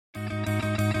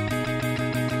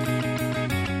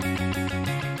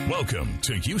Welcome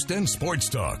to Houston Sports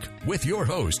Talk with your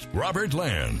host, Robert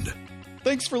Land.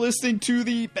 Thanks for listening to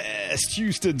the best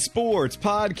Houston sports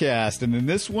podcast. And in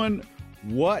this one,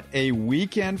 what a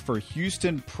weekend for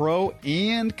Houston pro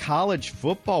and college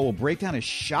football. We'll break down a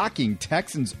shocking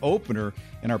Texans opener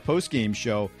in our postgame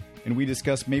show, and we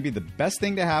discuss maybe the best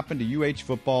thing to happen to UH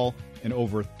football in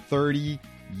over 30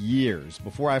 years.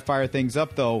 Before I fire things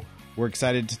up, though, we're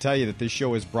excited to tell you that this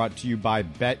show is brought to you by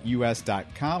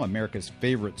BetUS.com, America's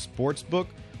favorite sports book.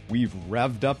 We've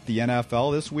revved up the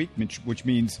NFL this week, which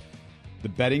means the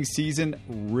betting season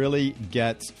really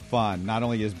gets fun. Not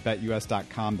only is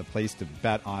BetUS.com the place to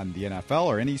bet on the NFL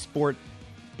or any sport,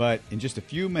 but in just a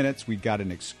few minutes, we've got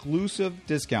an exclusive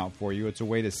discount for you. It's a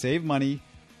way to save money,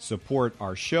 support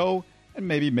our show, and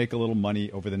maybe make a little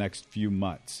money over the next few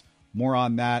months. More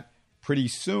on that pretty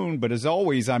soon, but as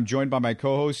always, I'm joined by my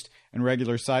co-host and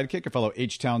regular sidekick, a fellow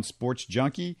H-Town sports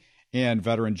junkie and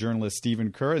veteran journalist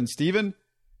Stephen Kerr. And Stephen,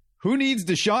 who needs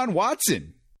Deshaun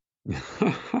Watson?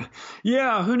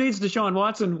 Yeah, who needs Deshaun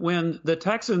Watson when the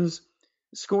Texans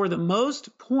score the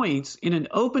most points in an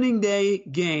opening day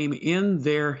game in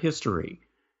their history?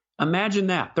 Imagine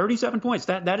that, 37 points.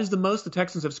 That is the most the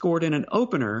Texans have scored in an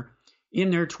opener in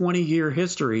their 20-year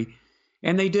history.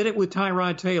 And they did it with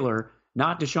Tyrod Taylor,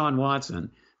 not Deshaun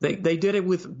Watson. They did it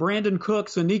with Brandon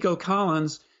Cooks and Nico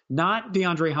Collins, not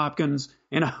DeAndre Hopkins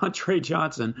and Andre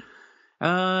Johnson.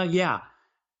 Yeah,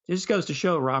 it just goes to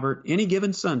show, Robert, any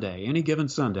given Sunday,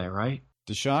 right?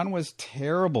 Deshaun was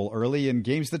terrible early in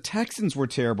games. The Texans were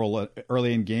terrible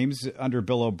early in games under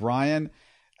Bill O'Brien.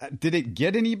 Did it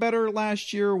get any better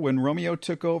last year when Romeo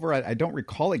took over? I don't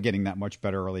recall it getting that much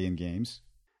better early in games.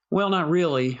 Well, not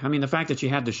really. I mean, the fact that you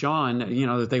had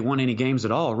Deshaun, that they won any games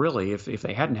at all, really, if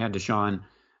they hadn't had Deshaun,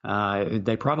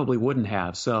 they probably wouldn't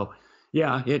have. So,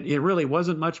 yeah, it really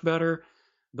wasn't much better.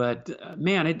 But,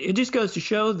 man, it just goes to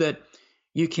show that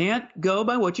you can't go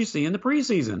by what you see in the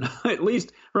preseason, at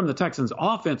least from the Texans'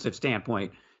 offensive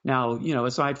standpoint. Now,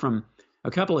 aside from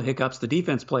a couple of hiccups, the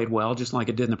defense played well, just like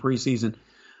it did in the preseason.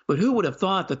 But who would have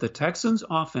thought that the Texans'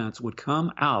 offense would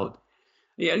come out?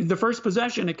 Yeah, the first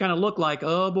possession, it kind of looked like,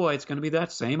 oh, boy, it's going to be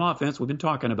that same offense we've been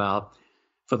talking about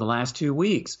for the last 2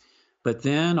 weeks. But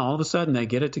then all of a sudden they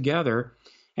get it together.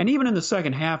 And even in the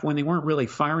second half, when they weren't really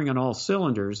firing on all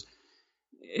cylinders,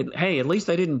 hey, at least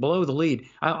they didn't blow the lead.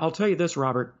 I'll tell you this,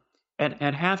 Robert. At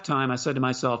halftime, I said to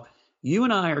myself, you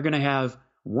and I are going to have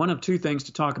one of two things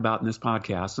to talk about in this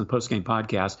podcast, in the postgame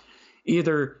podcast.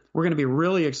 Either we're going to be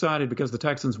really excited because the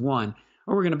Texans won,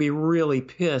 or we're going to be really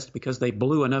pissed because they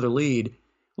blew another lead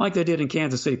like they did in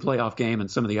Kansas City playoff game and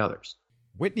some of the others.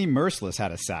 Whitney Merciless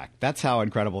had a sack. That's how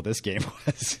incredible this game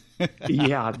was.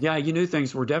 Yeah, you knew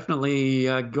things were definitely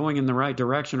going in the right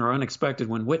direction or unexpected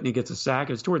when Whitney gets a sack.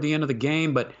 It was toward the end of the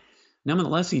game, but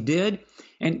nonetheless he did.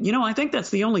 And, I think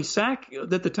that's the only sack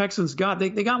that the Texans got. They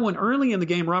got one early in the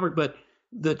game, Robert, but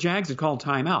the Jags had called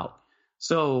timeout.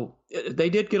 So they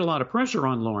did get a lot of pressure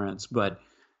on Lawrence, but,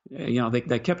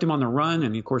 they kept him on the run,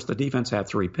 and, of course, the defense had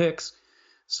 3 picks.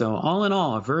 So all in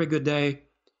all, a very good day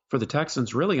for the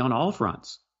Texans, really on all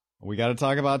fronts. We got to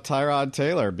talk about Tyrod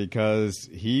Taylor because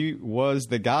he was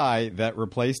the guy that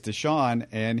replaced Deshaun,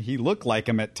 and he looked like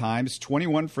him at times.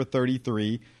 21 for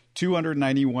 33,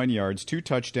 291 yards, 2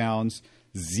 touchdowns,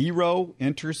 0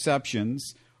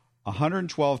 interceptions,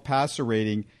 112 passer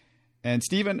rating. And,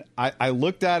 Stephen, I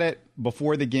looked at it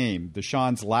before the game.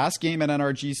 Deshaun's last game at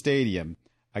NRG Stadium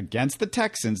against the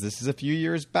Texans, this is a few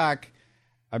years back,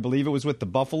 I believe it was with the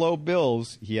Buffalo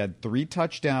Bills. He had 3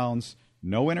 touchdowns,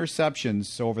 no interceptions.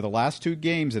 So over the last 2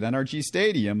 games at NRG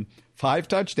Stadium, 5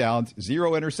 touchdowns,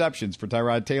 0 interceptions for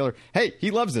Tyrod Taylor. Hey,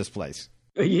 he loves this place.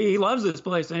 He loves this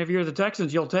place. And if you're the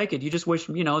Texans, you'll take it. You just wish,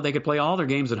 they could play all their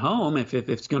games at home if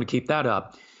it's going to keep that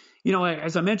up.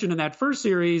 As I mentioned in that first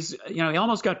series, he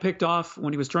almost got picked off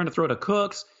when he was trying to throw to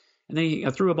Cooks. And then he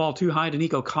threw a ball too high to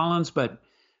Nico Collins. But,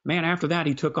 man, after that,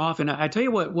 he took off. And I tell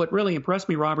you what really impressed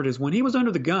me, Robert, is when he was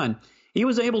under the gun, he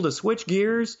was able to switch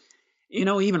gears,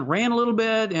 even ran a little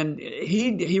bit. And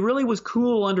he really was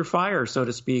cool under fire, so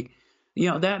to speak.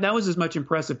 That was as much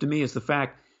impressive to me as the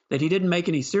fact that he didn't make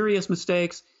any serious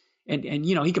mistakes. And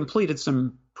he completed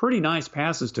some pretty nice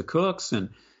passes to Cooks and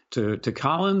to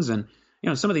Collins and,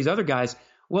 some of these other guys.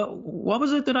 Well, what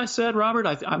was it that I said, Robert?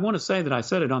 I want to say that I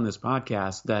said it on this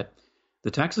podcast that the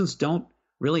Texans don't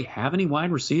really have any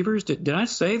wide receivers. Did I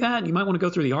say that? You might want to go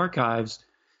through the archives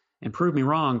and prove me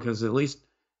wrong, because at least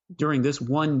during this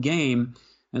one game,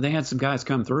 they had some guys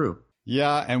come through.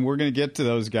 Yeah, and we're going to get to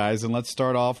those guys. And let's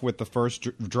start off with the first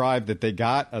drive that they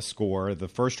got a score. The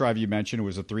first drive you mentioned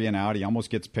was a 3-and-out. He almost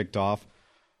gets picked off.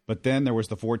 But then there was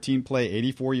the 14-play,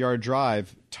 84-yard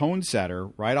drive, tone setter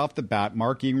right off the bat.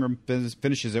 Mark Ingram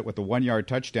finishes it with a 1-yard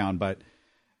touchdown. But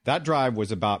that drive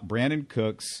was about Brandon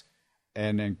Cooks,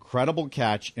 an incredible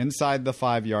catch inside the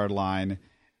 5-yard line.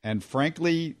 And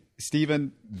frankly,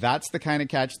 Stephen, that's the kind of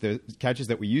catches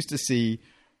that we used to see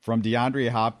from DeAndre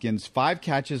Hopkins. 5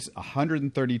 catches,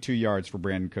 132 yards for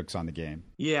Brandon Cooks on the game.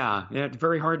 Yeah, it's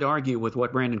very hard to argue with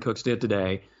what Brandon Cooks did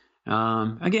today.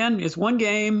 Again, it's one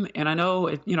game, and I know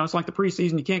it's like the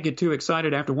preseason. You can't get too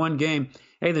excited after one game.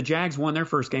 Hey, the Jags won their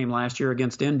first game last year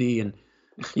against Indy, and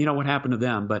you know what happened to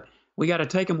them. But we got to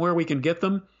take them where we can get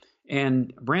them,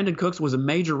 and Brandon Cooks was a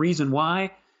major reason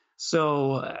why.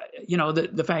 So,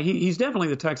 the fact he's definitely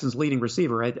the Texans' leading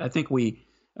receiver. I think we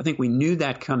knew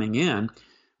that coming in.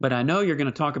 But I know you're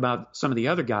going to talk about some of the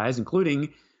other guys,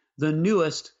 including the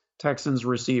newest Texans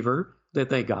receiver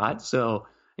that they got. So,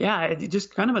 yeah,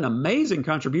 just kind of an amazing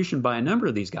contribution by a number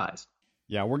of these guys.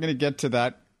 Yeah, we're going to get to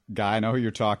that guy. I know who you're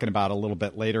talking about a little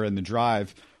bit later in the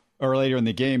drive or later in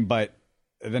the game. But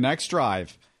the next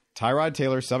drive, Tyrod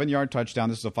Taylor, 7-yard touchdown.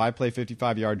 This is a 5-play,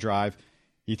 55-yard drive.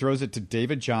 He throws it to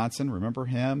David Johnson. Remember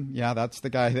him? Yeah, that's the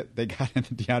guy that they got in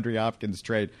the DeAndre Hopkins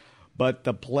trade. But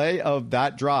the play of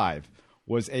that drive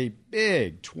was a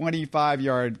big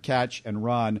 25-yard catch and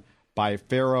run by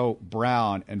Pharaoh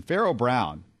Brown. And Pharaoh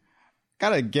Brown,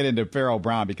 got to get into Pharaoh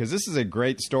Brown because this is a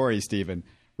great story, Stephen.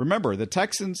 Remember, the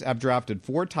Texans have drafted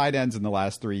 4 tight ends in the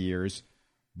last 3 years,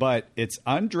 but it's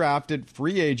undrafted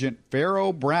free agent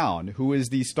Pharaoh Brown, who is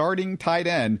the starting tight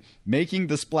end, making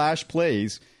the splash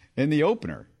plays in the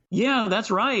opener. Yeah, that's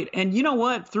right. And you know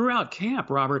what? Throughout camp,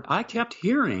 Robert, I kept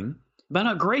hearing about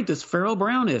how great this Pharaoh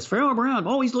Brown is. Pharaoh Brown,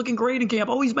 he's looking great in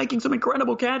camp. He's making some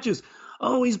incredible catches.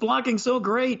 He's blocking so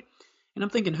great. And I'm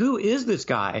thinking, who is this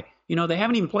guy? They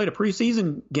haven't even played a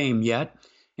preseason game yet.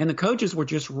 And the coaches were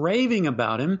just raving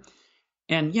about him.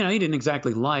 And, he didn't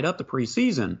exactly light up the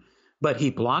preseason. But he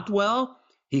blocked well.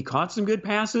 He caught some good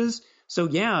passes. So,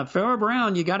 yeah, Pharaoh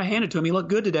Brown, you got to hand it to him. He looked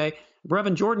good today.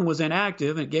 Brevin Jordan was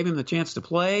inactive, and it gave him the chance to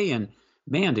play. And,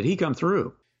 man, did he come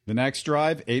through. The next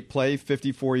drive, 8-play,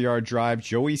 54-yard drive.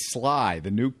 Joey Sly,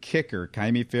 the new kicker,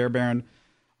 Ka'imi Fairbairn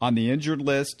on the injured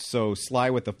list. So Sly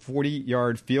with a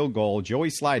 40-yard field goal. Joey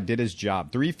Sly did his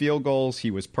job. 3 field goals. He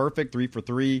was perfect, 3 for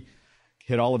 3.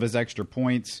 Hit all of his extra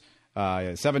points.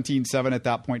 17-7 at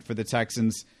that point for the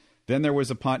Texans. Then there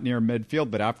was a punt near midfield.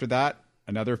 But after that,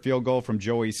 another field goal from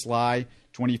Joey Sly.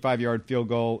 25-yard field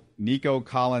goal. Nico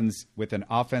Collins with an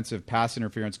offensive pass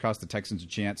interference cost the Texans a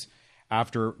chance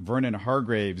after Vernon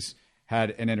Hargreaves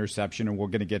had an interception, and we're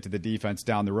going to get to the defense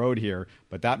down the road here,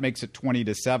 but that makes it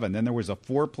 20-7. Then there was a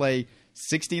 4-play,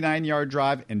 69-yard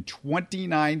drive in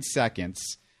 29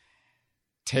 seconds.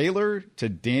 Taylor to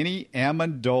Danny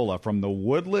Amendola from the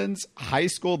Woodlands High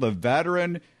School, the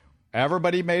veteran.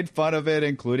 Everybody made fun of it,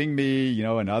 including me,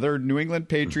 another New England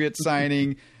Patriots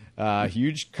signing,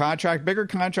 huge contract, bigger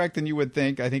contract than you would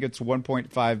think. I think it's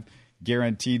 1.5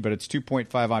 guaranteed, but it's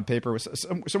 2.5 on paper,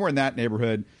 somewhere in that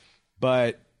neighborhood.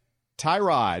 But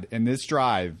Tyrod in this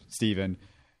drive, Stephen,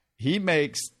 he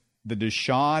makes the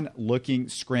Deshaun-looking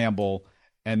scramble,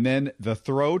 and then the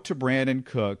throw to Brandon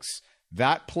Cooks.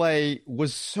 That play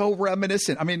was so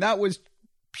reminiscent. I mean, that was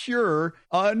pure,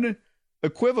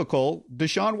 unequivocal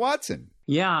Deshaun Watson.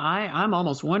 Yeah, I'm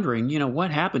almost wondering,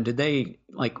 what happened? Did they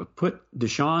put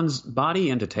Deshaun's body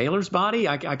into Taylor's body?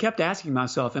 I kept asking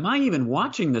myself, am I even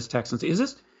watching this Texans? Is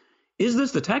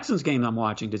this the Texans game I'm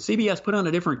watching? Did CBS put on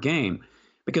a different game?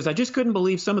 Because I just couldn't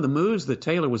believe some of the moves that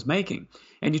Taylor was making.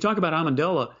 And you talk about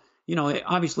Amendola,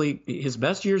 obviously his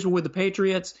best years were with the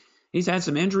Patriots. He's had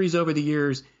some injuries over the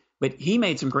years, but he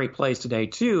made some great plays today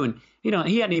too. And,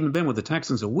 he hadn't even been with the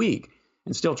Texans a week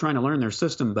and still trying to learn their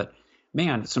system. But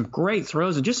man, some great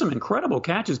throws and just some incredible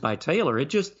catches by Taylor.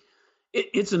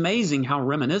 It's amazing how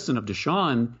reminiscent of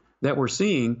Deshaun that we're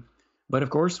seeing. But,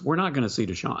 of course, we're not going to see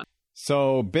Deshaun.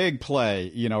 So big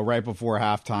play, right before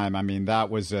halftime. I mean, that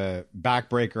was a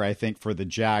backbreaker, I think, for the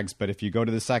Jags. But if you go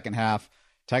to the second half,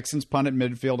 Texans punted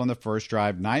midfield on the first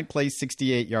drive, 9-play,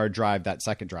 68-yard drive, that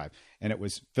second drive. And it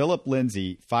was Phillip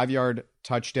Lindsay, 5-yard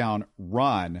touchdown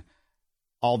run.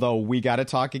 Although we got to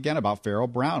talk again about Pharaoh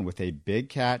Brown with a big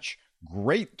catch.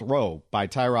 Great throw by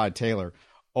Tyrod Taylor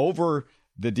over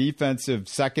the defensive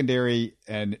secondary,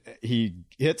 and he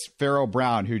hits Pharaoh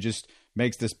Brown, who just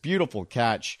makes this beautiful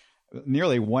catch,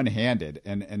 nearly one-handed,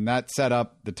 and that set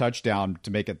up the touchdown to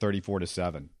make it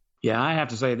 34-7. Yeah, I have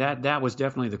to say that was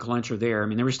definitely the clincher there. I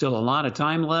mean, there was still a lot of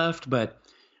time left, but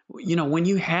when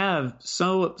you have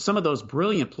some of those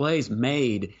brilliant plays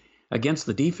made against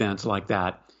the defense like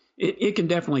that, it can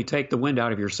definitely take the wind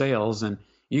out of your sails, and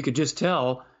you could just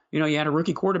tell You had a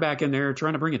rookie quarterback in there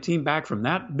trying to bring a team back from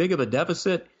that big of a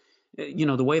deficit.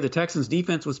 The way the Texans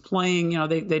defense was playing,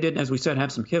 they did, as we said,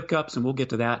 have some hiccups, and we'll get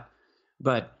to that.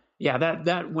 But yeah,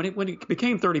 that when it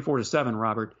became 34-7,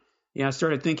 Robert, I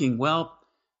started thinking, well,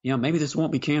 maybe this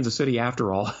won't be Kansas City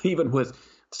after all, even with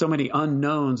so many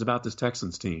unknowns about this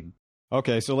Texans team.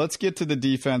 Okay, so let's get to the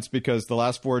defense, because the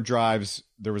last 4 drives,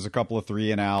 there was a couple of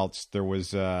 3-and-outs. There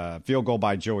was a field goal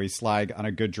by Joey Slag on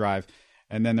a good drive.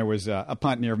 And then there was a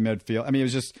punt near midfield. I mean, it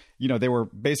was just, they were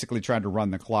basically trying to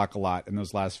run the clock a lot in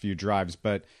those last few drives.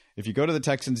 But if you go to the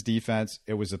Texans defense,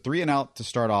 it was a 3-and-out to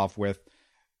start off with.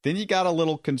 Then you got a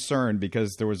little concerned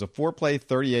because there was a 4-play,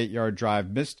 38-yard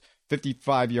drive, missed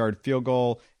 55-yard field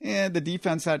goal. And the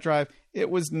defense that drive, it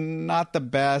was not the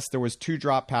best. There was 2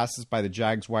 drop passes by the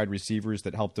Jags wide receivers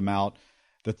that helped them out.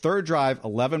 The third drive,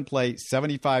 11-play,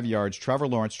 75 yards. Trevor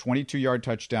Lawrence, 22-yard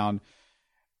touchdown.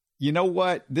 You know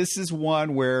what? This is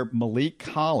one where Maliek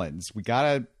Collins, we got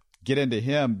to get into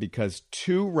him, because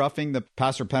 2 roughing the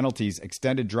passer penalties,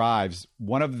 extended drives,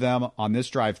 one of them on this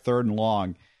drive, 3rd and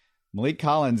long. Maliek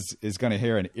Collins is going to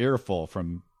hear an earful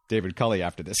from David Culley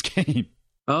after this game.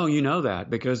 Oh, you know that,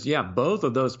 because, both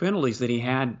of those penalties that he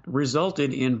had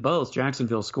resulted in both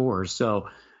Jacksonville scores. So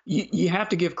you have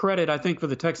to give credit, I think, for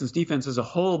the Texans defense as a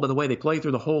whole, by the way they played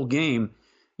through the whole game.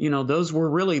 Those were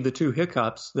really the 2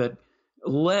 hiccups that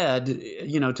led,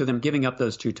 to them giving up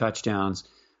those 2 touchdowns.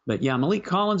 But Maliek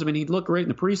Collins, he looked great in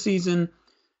the preseason,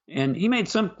 and he made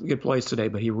some good plays today,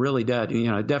 but he really did.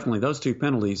 Definitely those 2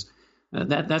 penalties,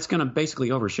 that's going to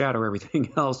basically overshadow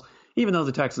everything else, even though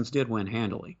the Texans did win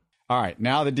handily. All right,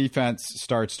 now the defense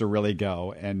starts to really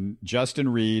go. And Justin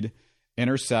Reed,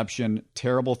 interception,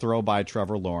 terrible throw by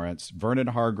Trevor Lawrence. Vernon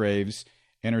Hargreaves,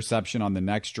 interception on the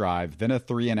next drive, then a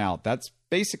 3-and-out. That's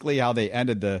basically how they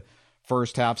ended the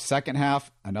first half. Second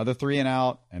half, another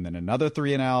 3-and-out, and then another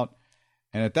 3-and-out.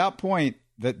 And at that point,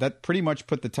 that pretty much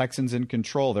put the Texans in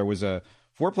control. There was a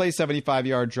 4-play,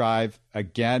 75-yard drive.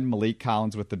 Again, Maliek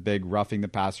Collins with the big roughing the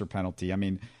passer penalty.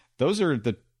 Those are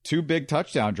the 2 big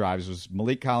touchdown drives, was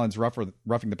Maliek Collins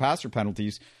roughing the passer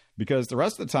penalties, because the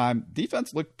rest of the time,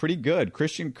 defense looked pretty good.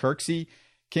 Christian Kirksey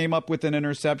came up with an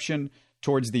interception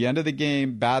towards the end of the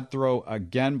game. Bad throw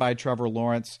again by Trevor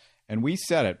Lawrence. And we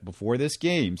said it before this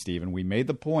game, Stephen. We made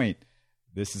the point.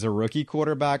 This is a rookie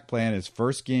quarterback playing his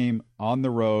first game on the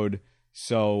road.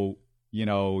 So,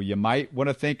 you might want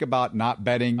to think about not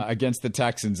betting against the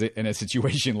Texans in a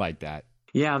situation like that.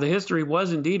 Yeah, the history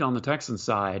was indeed on the Texans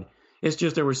side. It's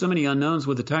just there were so many unknowns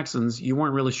with the Texans, you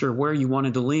weren't really sure where you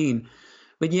wanted to lean.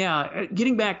 But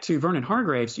getting back to Vernon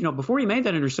Hargreaves, before he made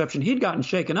that interception, he'd gotten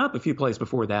shaken up a few plays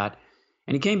before that.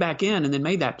 And he came back in and then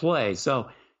made that play. So,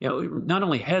 not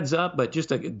only heads up, but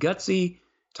just a gutsy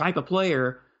type of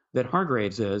player that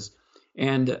Hargreaves is.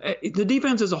 And the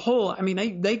defense as a whole,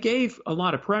 they gave a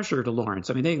lot of pressure to Lawrence.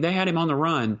 They had him on the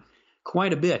run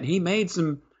quite a bit. He made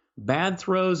some bad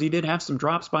throws. He did have some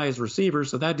drops by his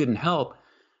receivers, so that didn't help.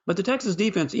 But the Texas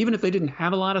defense, even if they didn't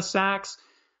have a lot of sacks,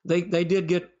 they did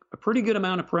get a pretty good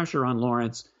amount of pressure on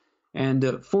Lawrence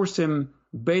and forced him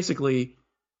basically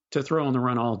to throw on the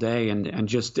run all day. And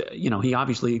just, he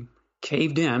obviously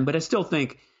caved in. But I still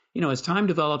think, as time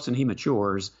develops and he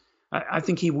matures, I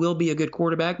think he will be a good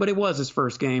quarterback. But it was his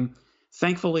first game.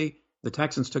 Thankfully, the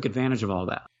Texans took advantage of all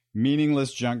that.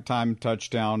 Meaningless junk time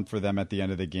touchdown for them at the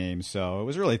end of the game. So it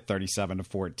was really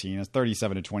 37-14. It's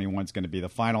 37-21 is going to be the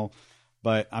final.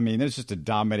 But, it's just a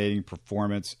dominating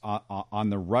performance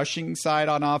on the rushing side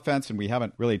on offense, and we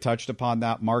haven't really touched upon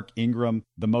that. Mark Ingram,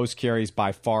 the most carries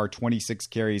by far, 26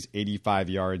 carries, 85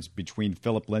 yards. Between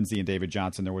Phillip Lindsay and David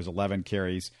Johnson, there was 11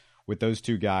 carries with those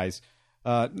 2 guys.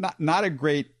 Not a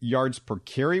great yards per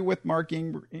carry with Mark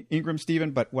Ingram,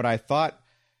 Stephen, but what I thought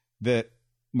that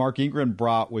Mark Ingram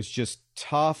brought was just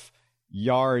tough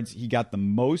yards. He got the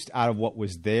most out of what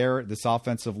was there. This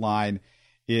offensive line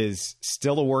is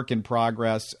still a work in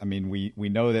progress. We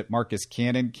know that Marcus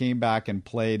Cannon came back and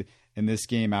played in this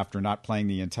game after not playing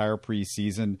the entire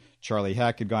preseason. Charlie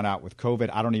Heck had gone out with COVID.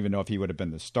 I don't even know if he would have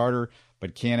been the starter,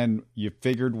 but Cannon, you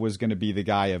figured, was going to be the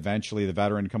guy eventually, the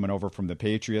veteran coming over from the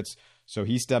Patriots. So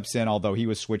he steps in, although he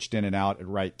was switched in and out at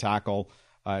right tackle.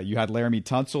 You had Laramie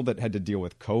Tunsil that had to deal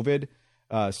with COVID.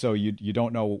 So you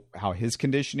don't know how his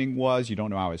conditioning was. You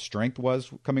don't know how his strength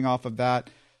was coming off of that.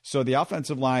 So the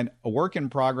offensive line, a work in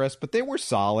progress, but they were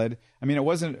solid. It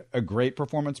wasn't a great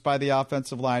performance by the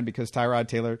offensive line because Tyrod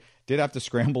Taylor did have to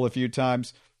scramble a few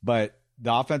times, but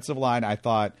the offensive line, I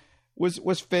thought,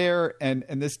 was fair, and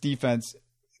this defense,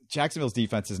 Jacksonville's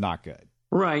defense, is not good.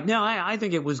 Right. Now, I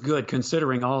think it was good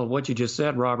considering all of what you just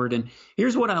said, Robert. And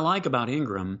here's what I like about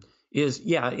Ingram is,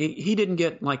 he didn't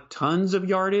get like tons of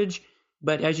yardage.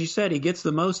 But as you said, he gets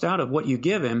the most out of what you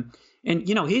give him. And,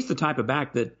 he's the type of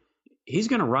back that he's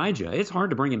going to ride you. It's hard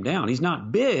to bring him down. He's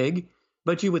not big,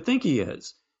 but you would think he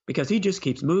is because he just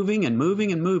keeps moving and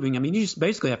moving and moving. I mean, you just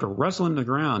basically have to wrestle him to the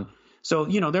ground. So,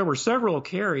 there were several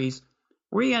carries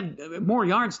where he had more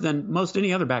yards than most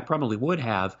any other back probably would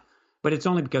have, but it's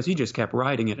only because he just kept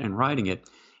riding it and riding it.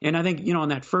 And I think, on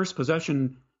that first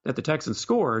possession that the Texans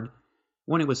scored,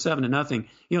 when it was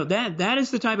 7-0, that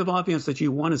is the type of offense that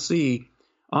you want to see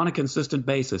on a consistent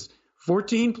basis.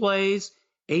 14 plays,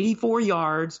 84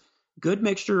 yards, good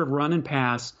mixture of run and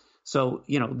pass. So,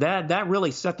 that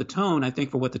really set the tone, I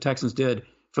think, for what the Texans did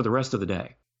for the rest of the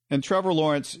day. And Trevor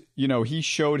Lawrence, he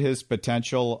showed his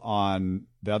potential on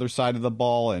the other side of the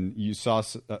ball, and you saw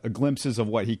glimpses of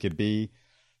what he could be.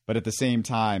 But at the same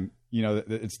time,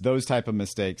 it's those type of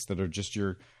mistakes that are just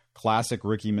your classic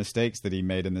rookie mistakes that he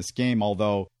made in this game.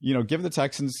 Although, give the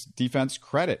Texans defense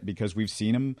credit because we've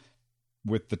seen him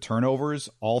with the turnovers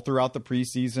all throughout the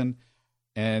preseason.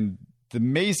 And the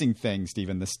amazing thing,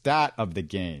 Stephen, the stat of the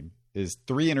game is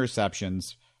 3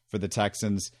 interceptions for the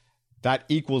Texans. That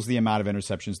equals the amount of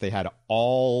interceptions they had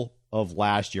all of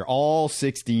last year, all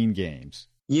 16 games.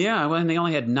 Yeah, well, and they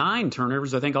only had 9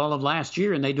 turnovers, I think, all of last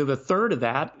year, and they did a third of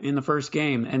that in the first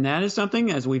game. And that is something,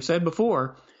 as we've said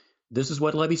before, this is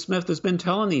what Lovie Smith has been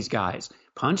telling these guys.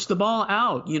 Punch the ball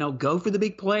out, go for the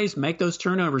big plays, make those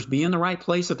turnovers, be in the right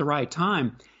place at the right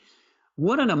time.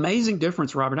 What an amazing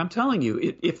difference, Robert. I'm telling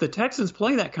you, if the Texans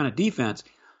play that kind of defense,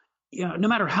 no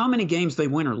matter how many games they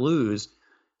win or lose,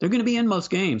 they're going to be in most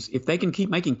games if they can keep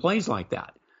making plays like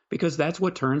that, because that's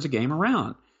what turns a game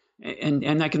around.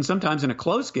 And that can sometimes in a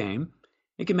close game,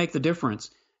 it can make the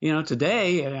difference.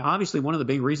 Today, obviously one of the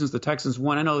big reasons the Texans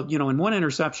won, I know, in one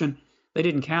interception, they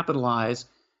didn't capitalize.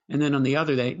 And then on the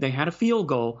other, they had a field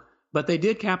goal, but they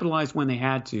did capitalize when they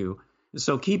had to.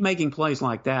 So keep making plays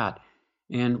like that.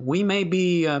 And we may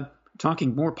be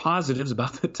talking more positives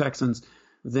about the Texans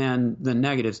than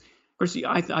negatives. Of course,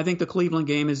 I think the Cleveland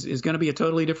game is going to be a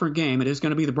totally different game. It is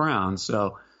going to be the Browns.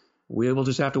 So we will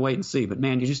just have to wait and see. But,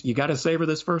 man, you got to savor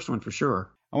this first one for sure.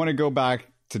 I want to go back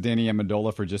to Danny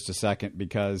Amendola for just a second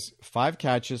because 5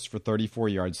 catches for 34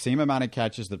 yards, same amount of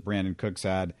catches that Brandon Cooks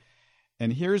had.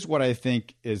 And here's what I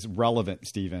think is relevant,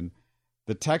 Stephen.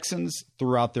 The Texans,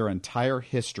 throughout their entire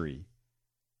history,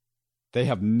 they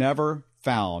have never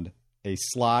found a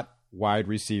slot wide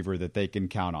receiver that they can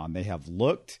count on. They have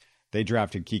looked. They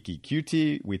drafted Kiki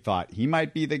Kuti. We thought he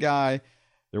might be the guy.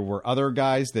 There were other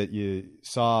guys that you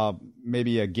saw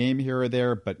maybe a game here or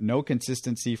there, but no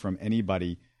consistency from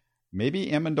anybody. Maybe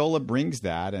Amendola brings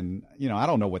that. And, I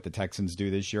don't know what the Texans do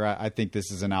this year. I think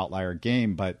this is an outlier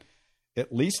game, but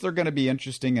at least they're going to be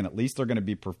interesting and at least they're going to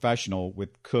be professional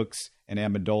with Cooks and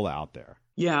Amendola out there.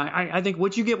 Yeah, I think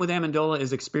what you get with Amendola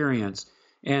is experience.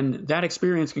 And that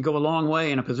experience can go a long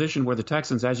way in a position where the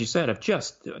Texans, as you said,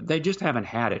 they just haven't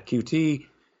had it. QT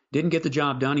didn't get the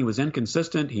job done. He was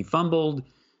inconsistent. He fumbled.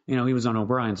 He was on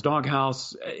O'Brien's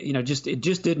doghouse. It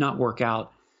just did not work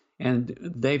out. And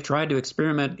they've tried to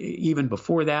experiment even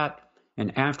before that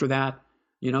and after that,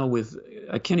 with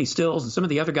Kenny Stills and some of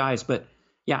the other guys. But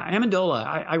yeah, Amendola,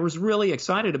 I was really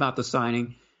excited about the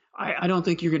signing. I don't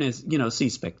think you're going to, see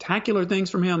spectacular things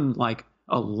from him, like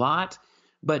a lot.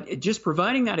 But just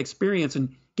providing that experience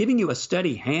and giving you a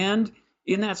steady hand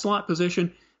in that slot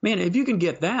position, man, if you can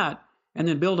get that and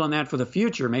then build on that for the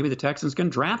future, maybe the Texans can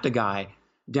draft a guy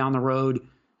down the road.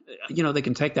 They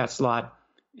can take that slot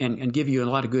and give you a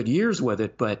lot of good years with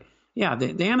it. But, yeah,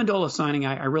 the Amendola signing,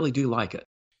 I really do like it.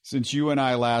 Since you and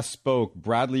I last spoke,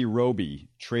 Bradley Roby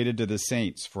traded to the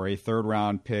Saints for a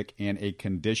 3rd-round pick and a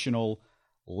conditional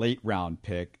late-round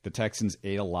pick. The Texans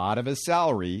ate a lot of his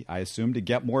salary, I assume, to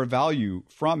get more value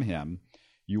from him.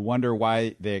 You wonder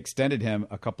why they extended him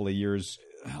a couple of years.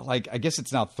 I guess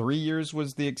it's now 3 years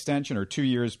was the extension, or 2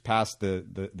 years past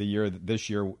the year this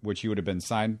year, which he would have been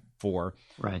signed for.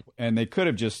 Right. And they could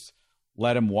have just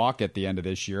let him walk at the end of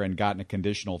this year and gotten a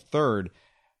conditional 3rd.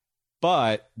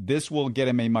 But this will get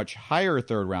him a much higher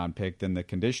 3rd-round pick than the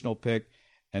conditional pick.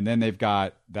 And then they've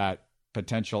got that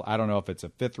potential, I don't know if it's a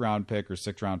 5th-round pick or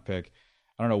 6th-round pick.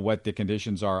 I don't know what the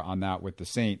conditions are on that with the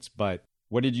Saints. But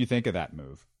what did you think of that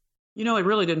move? It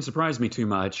really didn't surprise me too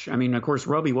much. I mean, of course,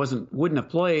 Roby wouldn't have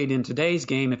played in today's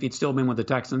game if he'd still been with the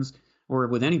Texans or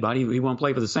with anybody. He won't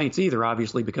play for the Saints either,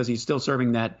 obviously, because he's still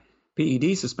serving that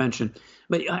PED suspension.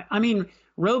 But, I mean,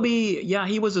 Roby, yeah,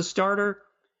 he was a starter,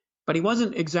 but he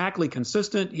wasn't exactly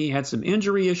consistent. He had some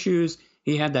injury issues.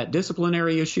 He had that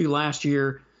disciplinary issue last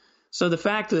year. So the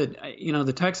fact that,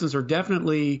 the Texans are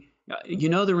definitely,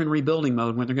 they're in rebuilding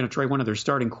mode when they're going to trade one of their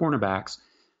starting cornerbacks.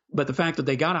 But the fact that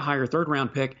they got a higher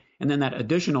 3rd-round pick and then that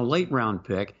additional late round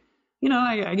pick,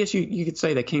 I guess you could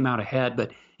say they came out ahead.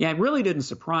 But yeah, it really didn't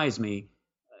surprise me,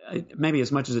 maybe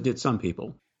as much as it did some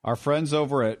people. Our friends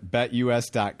over at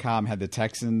BetUS.com had the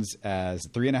Texans as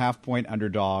 3.5-point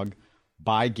underdog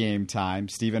by game time.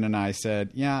 Steven and I said,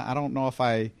 yeah, I don't know if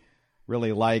I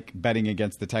really like betting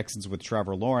against the Texans with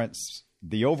Trevor Lawrence.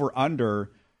 The over-under,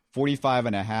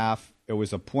 45.5. It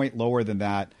was a point lower than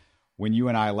that when you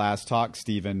and I last talked,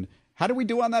 Steven. How did we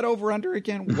do on that over-under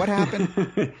again? What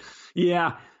happened?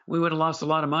 Yeah, we would have lost a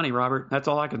lot of money, Robert. That's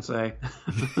all I can say.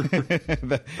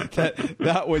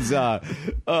 that was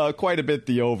quite a bit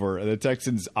the over. The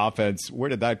Texans offense, where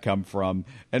did that come from?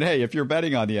 And hey, if you're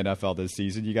betting on the NFL this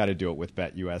season, you got to do it with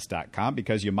BetUS.com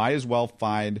because you might as well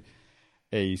find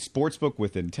a sportsbook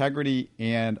with integrity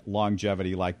and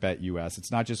longevity like BetUS.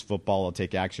 It's not just football. It'll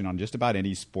take action on just about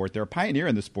any sport. They're a pioneer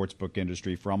in the sportsbook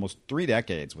industry for almost 3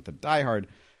 decades with a diehard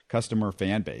customer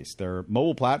fan base. Their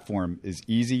mobile platform is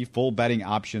easy, full betting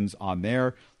options on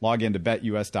there. Log into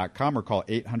BetUS.com or call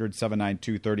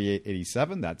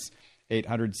 800-792-3887. That's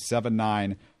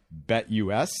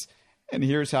 800-79-BETUS. And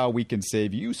here's how we can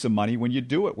save you some money when you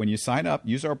do it. When you sign up,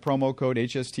 use our promo code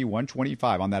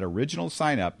HST125 on that original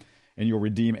sign up, and you'll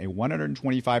redeem a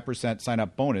 125%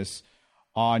 sign-up bonus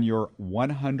on your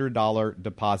 $100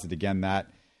 deposit. Again,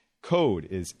 that code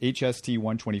is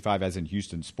HST125 as in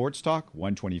Houston Sports Talk,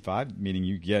 125, meaning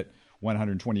you get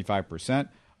 125%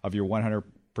 of your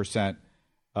 100%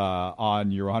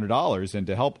 on your $100. And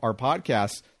to help our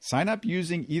podcast, sign up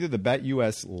using either the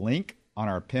BetUS link on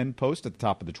our pinned post at the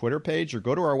top of the Twitter page or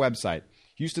go to our website,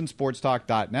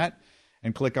 HoustonSportsTalk.net,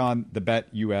 and click on the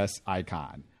BetUS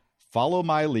icon. Follow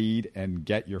my lead and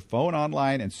get your phone,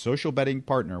 online, and social betting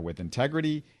partner with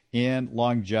integrity and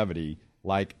longevity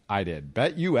like I did.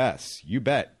 BetUS. You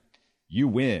bet. You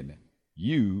win.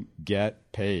 You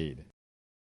get paid.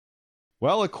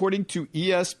 Well, according to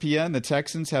ESPN, the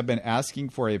Texans have been asking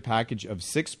for a package of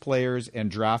 6 players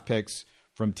and draft picks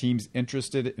from teams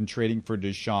interested in trading for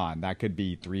Deshaun. That could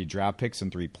be 3 draft picks and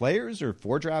 3 players, or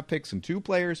 4 draft picks and 2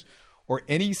 players, or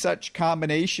any such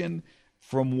combination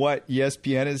from what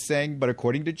ESPN is saying. But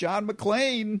according to John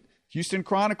McClain, Houston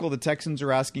Chronicle, the Texans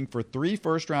are asking for 3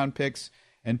 first-round picks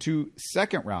and 2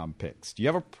 second-round picks. Do you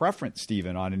have a preference,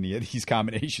 Steven, on any of these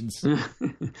combinations?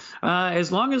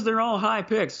 As long as they're all high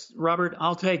picks, Robert,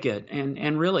 I'll take it.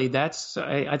 And really,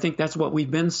 I think that's what we've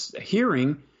been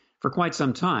hearing for quite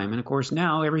some time. And, of course,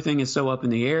 now everything is so up in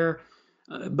the air.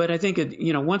 But I think,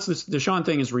 once this Deshaun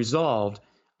thing is resolved,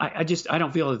 I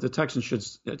don't feel that the Texans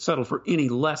should settle for any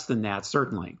less than that,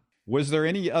 certainly. Was there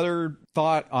any other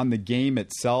thought on the game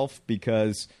itself?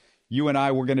 Because you and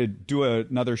I were going to do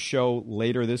another show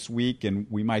later this week, and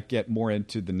we might get more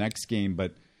into the next game.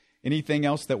 But anything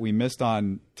else that we missed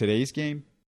on today's game?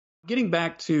 Getting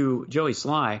back to Joey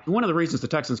Slye, one of the reasons the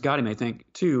Texans got him, I think,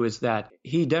 too, is that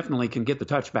he definitely can get the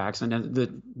touchbacks. And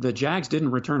the Jags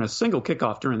didn't return a single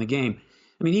kickoff during the game.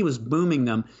 I mean, he was booming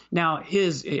them. Now,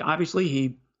 obviously,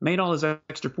 he made all his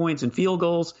extra points and field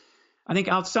goals. I think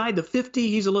outside the 50,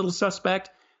 he's a little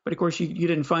suspect. But, of course, you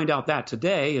didn't find out that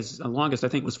today. His longest, I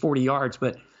think, was 40 yards.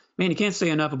 But, man, you can't say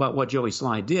enough about what Joey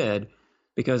Slye did,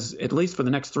 because at least for the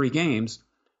next 3 games,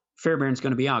 Fairbairn's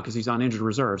going to be out because he's on injured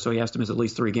reserve. So he has to miss at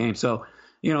least 3 games. So,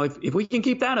 if we can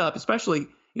keep that up, especially,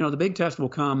 the big test will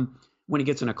come when he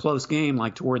gets in a close game,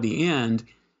 like toward the end,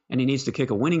 and he needs to kick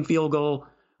a winning field goal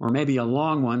or maybe a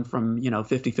long one from,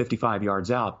 50, 55 yards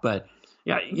out. But,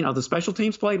 yeah, the special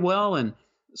teams played well, and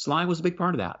Slye was a big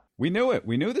part of that. We knew it.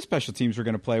 We knew the special teams were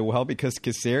going to play well because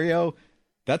Caserio,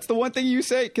 that's the one thing you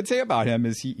could say about him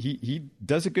is he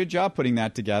does a good job putting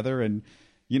that together. And,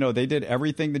 they did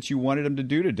everything that you wanted him to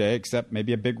do today, except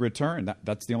maybe a big return.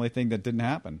 That's the only thing that didn't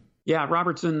happen. Yeah,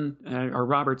 Andre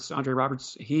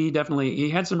Roberts,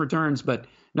 he had some returns, but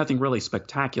nothing really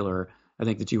spectacular, I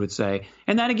think that you would say.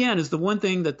 And that, again, is the one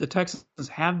thing that the Texans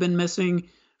have been missing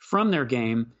from their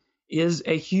game is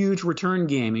a huge return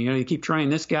game. You keep trying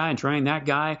this guy and trying that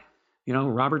guy,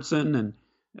 Robertson and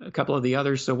a couple of the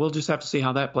others. So we'll just have to see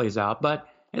how that plays out. But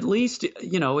at least,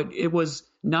 it was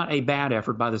not a bad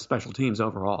effort by the special teams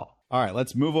overall. All right,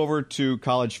 let's move over to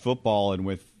college football. And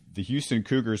with the Houston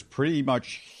Cougars pretty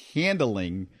much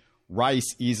handling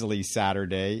Rice easily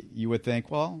Saturday, you would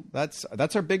think, well, that's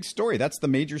our big story. That's the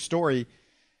major story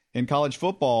in college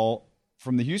football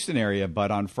from the Houston area.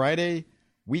 But on Friday,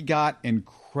 we got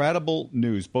incredible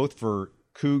news, both for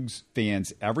Cougs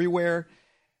fans everywhere,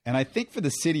 and I think for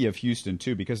the city of Houston,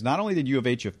 too, because not only did U of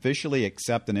H officially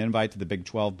accept an invite to the Big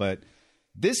 12, but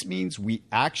this means we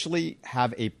actually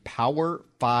have a Power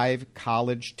 5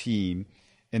 college team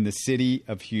in the city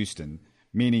of Houston,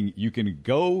 meaning you can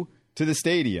go to the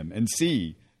stadium and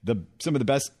see some of the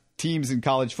best teams in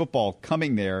college football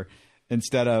coming there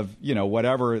instead of,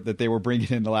 whatever that they were bringing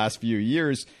in the last few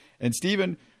years. And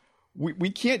Stephen, we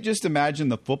can't just imagine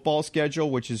the football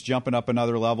schedule, which is jumping up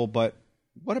another level, but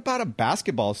what about a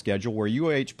basketball schedule where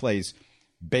UAH plays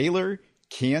Baylor,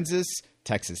 Kansas,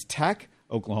 Texas Tech,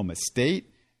 Oklahoma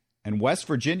State, and West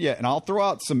Virginia? And I'll throw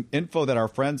out some info that our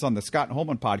friends on the Scott and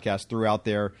Holman podcast threw out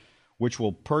there, which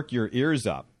will perk your ears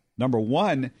up. Number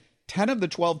one, 10 of the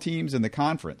 12 teams in the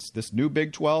conference, this new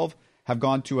Big 12, have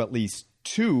gone to at least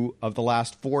 2 of the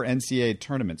last 4 NCAA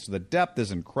tournaments. So the depth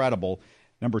is incredible.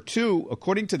 Number 2,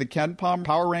 according to the KenPom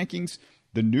Power Rankings,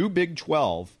 the new Big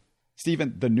 12,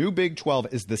 Stephen, the new Big 12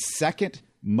 is the second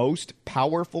most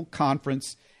powerful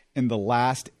conference in the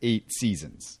last 8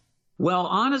 seasons. Well,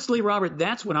 honestly, Robert,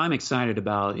 that's what I'm excited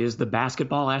about, is the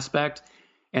basketball aspect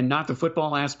and not the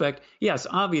football aspect. Yes,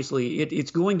 obviously,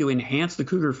 it's going to enhance the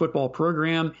Cougar football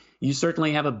program. You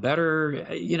certainly have a better,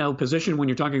 position when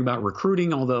you're talking about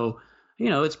recruiting, although,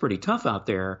 it's pretty tough out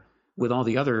there with all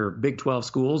the other Big 12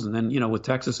 schools and then, with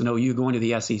Texas and OU going to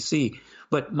the SEC.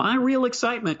 But my real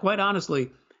excitement, quite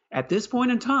honestly, at this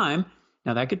point in time,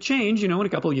 now that could change, in a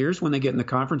couple of years when they get in the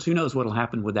conference. Who knows what will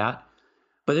happen with that?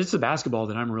 But it's the basketball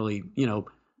that I'm really,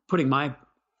 putting my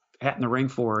hat in the ring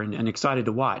for and excited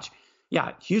to watch.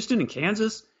 Yeah, Houston and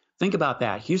Kansas, think about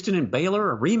that. Houston and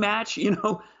Baylor, a rematch,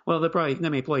 Well, they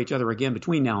may play each other again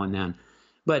between now and then.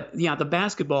 But, yeah, the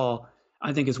basketball,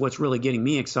 I think, is what's really getting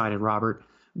me excited, Robert.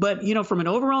 But, from an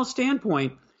overall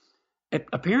standpoint,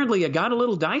 apparently it got a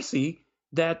little dicey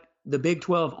that the Big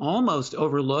 12 almost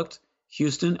overlooked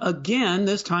Houston again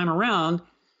this time around,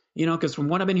 because from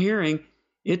what I've been hearing,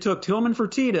 it took Tillman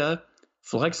Fertitta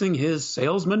flexing his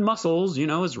salesman muscles,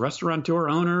 as restaurateur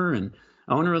owner and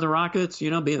owner of the Rockets,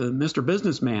 being Mr.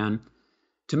 Businessman,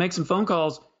 to make some phone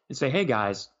calls and say, hey,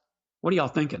 guys, what are y'all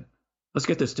thinking? Let's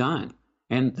get this done.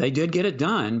 And they did get it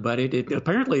done, but it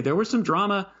apparently there was some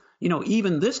drama,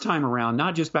 even this time around,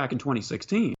 not just back in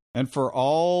 2016. And for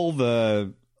all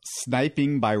the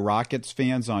sniping by Rockets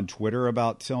fans on Twitter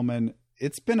about Tillman,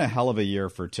 it's been a hell of a year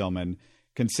for Tillman,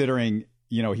 considering,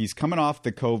 he's coming off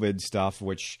the COVID stuff,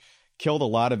 which killed a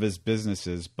lot of his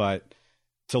businesses. But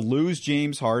to lose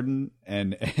James Harden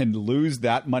and lose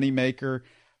that moneymaker,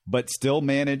 but still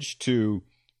manage to,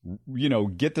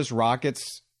 get this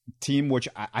Rockets team, which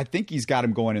I think he's got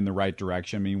him going in the right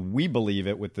direction. I mean, we believe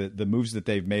it with the moves that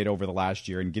they've made over the last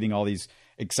year and getting all these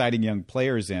exciting young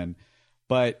players in.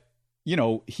 But,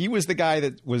 he was the guy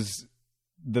that was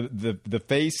the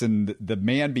face and the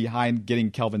man behind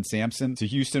getting Kelvin Sampson to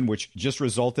Houston, which just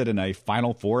resulted in a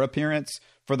Final Four appearance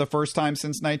for the first time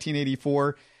since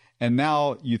 1984. And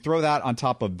now you throw that on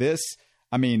top of this.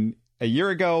 I mean, a year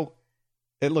ago,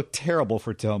 it looked terrible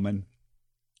for Tillman.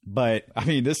 But,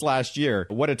 this last year,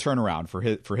 what a turnaround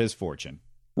for his fortune.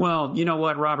 Well, you know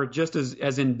what, Robert, just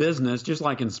as in business, just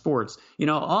like in sports,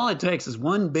 all it takes is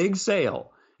one big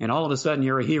sale, and all of a sudden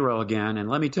you're a hero again. And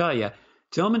let me tell you,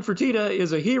 Tillman Fertitta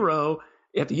is a hero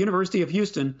at the University of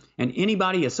Houston, and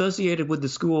anybody associated with the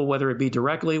school, whether it be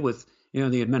directly with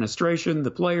the administration,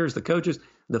 the players, the coaches,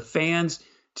 the fans,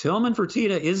 Tillman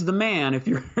Fertitta is the man if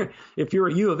you're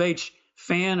a U of H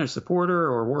fan or supporter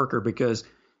or worker, because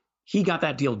he got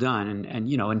that deal done. And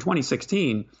in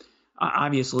 2016,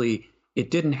 obviously it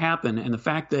didn't happen. And the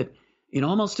fact that it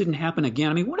almost didn't happen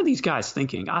again. What are these guys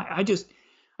thinking?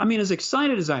 As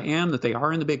excited as I am that they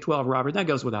are in the Big 12, Robert, that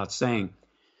goes without saying.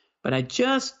 But I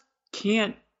just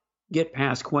can't get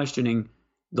past questioning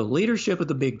the leadership of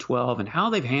the Big 12 and how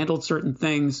they've handled certain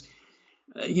things.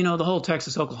 The whole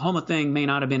Texas-Oklahoma thing may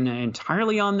not have been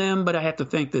entirely on them, but I have to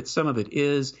think that some of it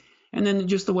is. And then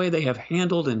just the way they have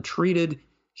handled and treated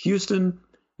Houston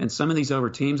and some of these other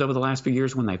teams over the last few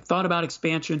years when they've thought about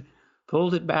expansion,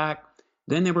 pulled it back.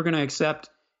 Then they were going to accept,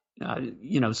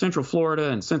 Central Florida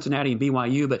and Cincinnati and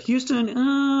BYU. But Houston,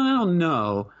 I don't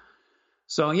know.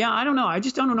 So, yeah, I don't know. I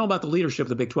just don't know about the leadership of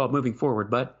the Big 12 moving forward.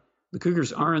 But the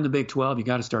Cougars are in the Big 12. You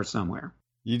got to start somewhere.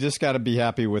 You just got to be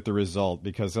happy with the result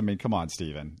because, come on,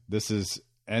 Stephen. This is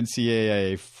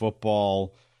NCAA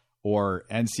football or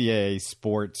NCAA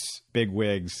sports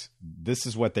bigwigs. This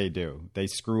is what they do. They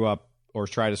screw up or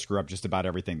try to screw up just about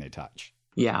everything they touch.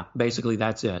 Yeah, basically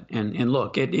that's it. And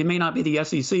look, it may not be the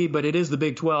SEC, but it is the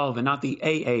Big 12 and not the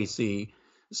AAC.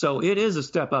 So it is a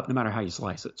step up no matter how you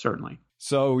slice it, certainly.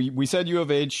 So we said U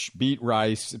of H beat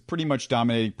Rice, pretty much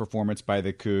dominating performance by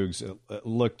the Cougs. It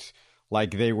looked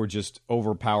like they were just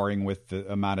overpowering with the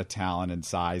amount of talent and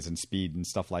size and speed and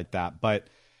stuff like that. But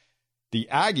the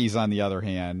Aggies, on the other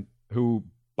hand, who,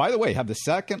 by the way, have the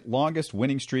second longest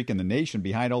winning streak in the nation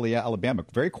behind only Alabama,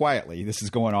 very quietly, this is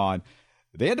going on.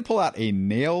 They had to pull out a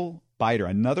nail biter,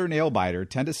 another nail biter,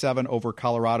 10-7 over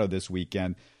Colorado this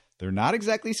weekend. They're not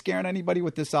exactly scaring anybody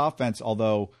with this offense,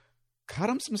 although cut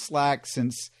them some slack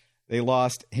since they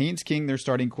lost Haynes King, their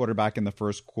starting quarterback, in the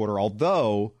first quarter,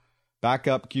 although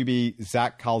backup QB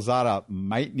Zach Calzada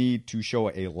might need to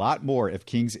show a lot more if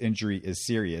King's injury is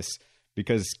serious,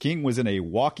 because King was in a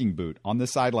walking boot on the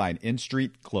sideline in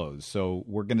street clothes. So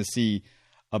we're going to see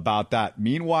about that.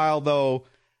 Meanwhile, though,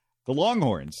 the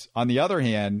Longhorns, on the other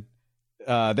hand,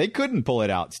 they couldn't pull it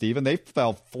out, Stephen. They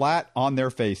fell flat on their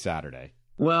face Saturday.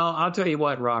 Well, I'll tell you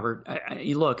what, Robert.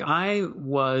 Look,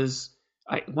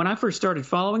 when I first started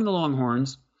following the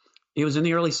Longhorns, it was in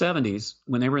the early 70s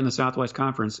when they were in the Southwest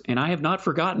Conference, and I have not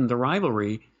forgotten the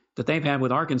rivalry that they've had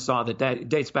with Arkansas that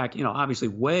dates back, obviously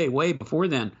way, way before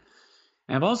then.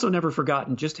 I've also never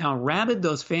forgotten just how rabid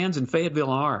those fans in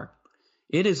Fayetteville are.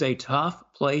 It is a tough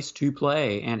place to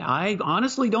play, and I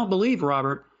honestly don't believe,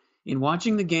 Robert, in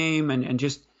watching the game and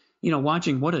just,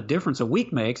 watching what a difference a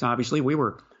week makes. Obviously, we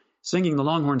were singing the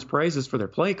Longhorns' praises for their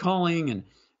play calling and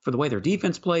for the way their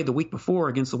defense played the week before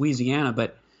against Louisiana,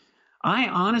 but I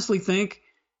honestly think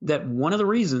that one of the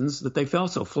reasons that they fell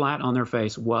so flat on their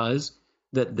face was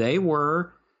that they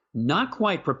were not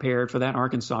quite prepared for that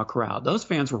Arkansas crowd. Those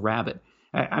fans were rabid.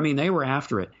 I mean, they were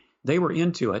after it. They were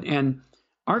into it. And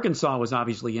Arkansas was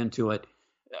obviously into it.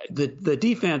 The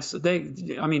defense,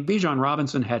 Bijan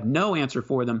Robinson had no answer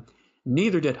for them.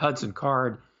 Neither did Hudson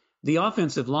Card. The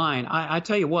offensive line, I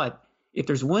tell you what, if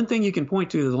there's one thing you can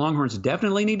point to, the Longhorns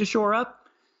definitely need to shore up.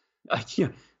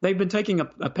 They've been taking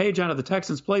a page out of the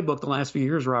Texans playbook the last few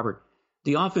years, Robert.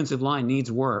 The offensive line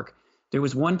needs work. There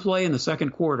was one play in the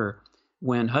second quarter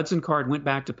when Hudson Card went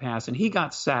back to pass, and he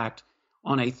got sacked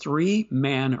on a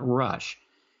 3-man rush.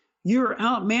 You're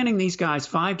outmanning these guys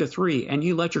 5-3, and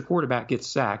you let your quarterback get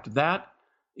sacked. That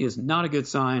is not a good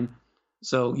sign.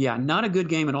 So, yeah, not a good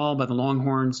game at all by the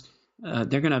Longhorns.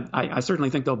 I certainly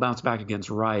think they'll bounce back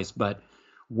against Rice. But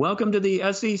welcome to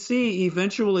the SEC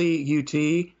eventually,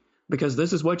 UT, because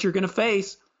this is what you're going to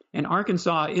face. And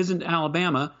Arkansas isn't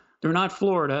Alabama. They're not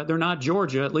Florida. They're not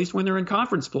Georgia, at least when they're in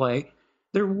conference play.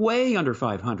 They're way under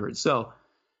 500. So,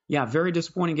 yeah, very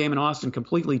disappointing game in Austin,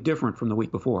 completely different from the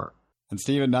week before. And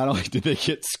Stephen, not only did they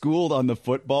get schooled on the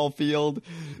football field,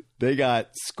 they got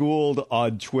schooled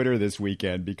on Twitter this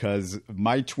weekend, because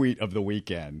my tweet of the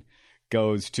weekend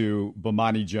goes to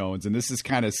Bomani Jones. And this is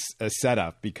kind of a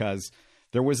setup, because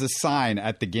there was a sign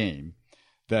at the game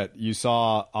that you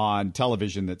saw on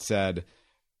television that said,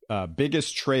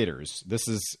 biggest traders. This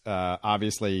is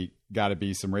obviously got to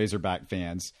be some Razorback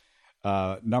fans.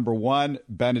 Number 1,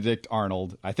 Benedict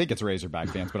Arnold. I think it's Razorback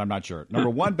fans, but I'm not sure. Number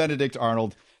 1, Benedict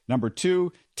Arnold. Number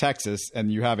 2, Texas.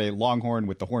 And you have a Longhorn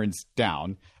with the horns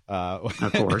down. Of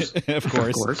course. Of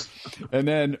course. And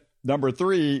then number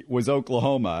 3 was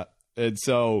Oklahoma. And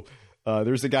so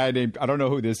there's a guy named, I don't know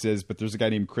who this is, but there's a guy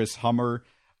named Chris Hummer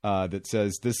that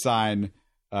says this sign,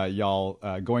 y'all,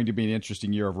 going to be an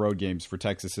interesting year of road games for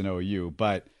Texas and OU.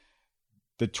 But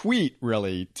the tweet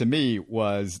really, to me,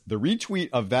 was the retweet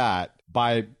of that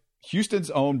by Houston's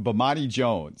own Bomani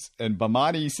Jones. And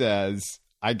Bomani says,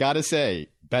 I got to say,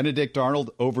 Benedict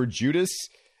Arnold over Judas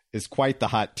is quite the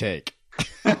hot take.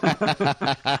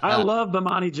 I love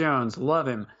Bomani Jones. Love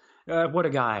him. What a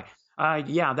guy.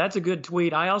 Yeah, that's a good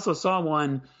tweet. I also saw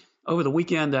one over the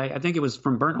weekend. I think it was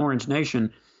from Burnt Orange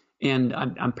Nation. And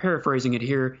I'm paraphrasing it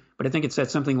here, but I think it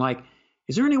said something like,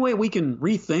 is there any way we can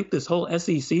rethink this whole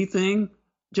SEC thing?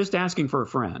 Just asking for a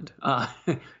friend.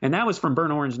 And that was from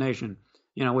Burnt Orange Nation,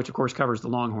 which of course covers the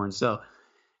Longhorns. So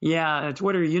yeah,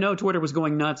 Twitter, Twitter was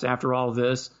going nuts after all of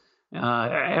this,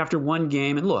 after one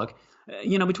game. And look,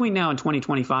 between now and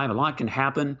 2025, a lot can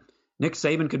happen. Nick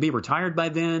Saban could be retired by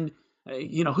then.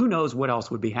 Who knows what else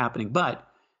would be happening, but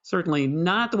certainly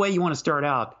not the way you want to start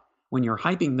out when you're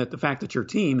hyping the fact that your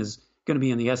team is going to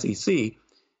be in the SEC.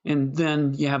 And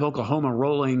then you have Oklahoma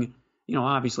rolling,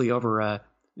 obviously over a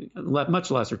much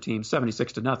lesser team,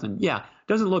 76-0. Yeah,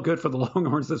 doesn't look good for the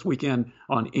Longhorns this weekend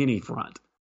on any front.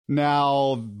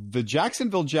 Now, the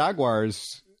Jacksonville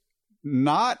Jaguars,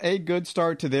 not a good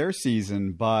start to their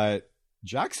season, but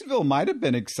Jacksonville might have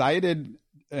been excited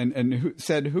and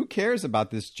said, who cares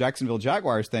about this Jacksonville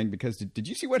Jaguars thing? Because did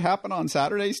you see what happened on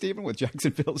Saturday, Stephen, with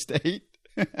Jacksonville State?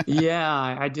 Yeah,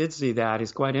 I did see that.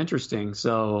 It's quite interesting.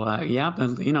 So,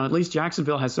 at least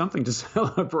Jacksonville has something to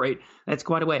celebrate. That's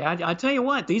quite a way. I tell you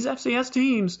what, these FCS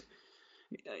teams,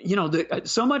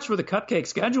 so much for the cupcake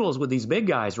schedules with these big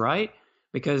guys, right?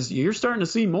 Because you're starting to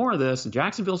see more of this. And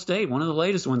Jacksonville State, one of the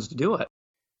latest ones to do it.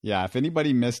 Yeah, if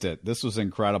anybody missed it, this was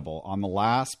incredible. On the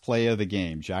last play of the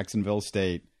game, Jacksonville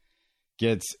State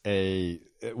gets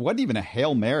it wasn't even a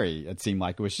Hail Mary. It seemed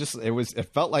like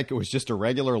it felt like it was just a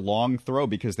regular long throw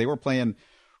because they were playing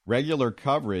regular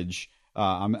coverage.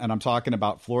 And I'm talking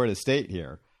about Florida State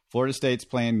here. Florida State's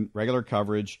playing regular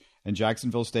coverage, and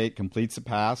Jacksonville State completes a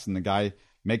pass, and the guy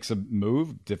makes a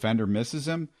move. Defender misses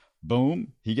him.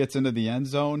 Boom. He gets into the end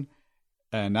zone,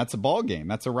 and that's a ball game.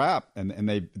 That's a wrap.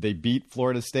 And they beat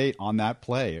Florida State on that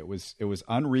play. It was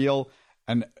unreal.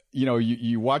 And,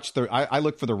 you watch I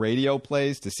look for the radio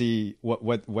plays to see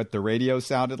what the radio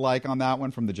sounded like on that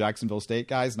one from the Jacksonville State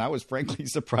guys. And I was frankly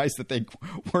surprised that they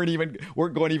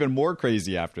weren't going even more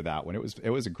crazy after that one. It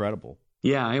was incredible.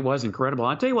 Yeah, it was incredible.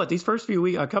 I'll tell you what, these first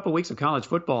a couple of weeks of college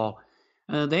football,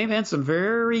 they've had some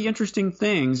very interesting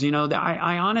things.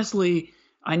 I honestly,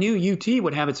 I knew UT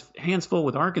would have its hands full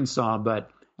with Arkansas,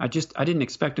 but I didn't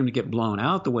expect them to get blown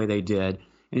out the way they did.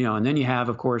 And then you have,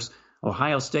 of course,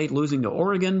 Ohio State losing to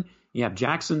Oregon. You have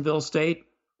Jacksonville State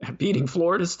beating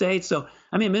Florida State. So,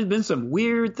 there's been some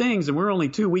weird things, and we're only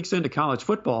 2 weeks into college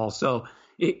football. So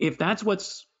if that's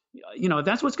what's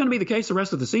going to be the case the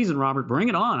rest of the season, Robert, bring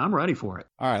it on. I'm ready for it.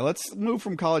 All right, let's move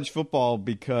from college football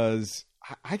because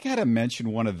I got to mention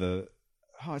it's one of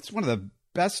the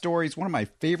best stories, one of my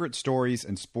favorite stories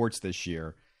in sports this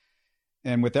year.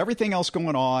 And with everything else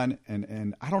going on,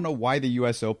 and I don't know why the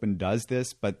U.S. Open does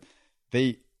this, but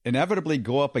they inevitably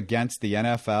go up against the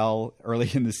NFL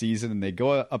early in the season, and they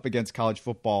go up against college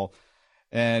football.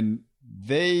 And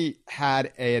they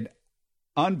had an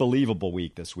unbelievable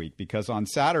week this week because on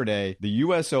Saturday, the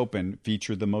U.S. Open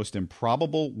featured the most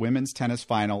improbable women's tennis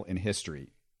final in history.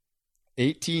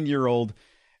 18-year-old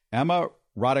Emma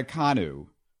Raducanu,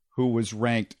 who was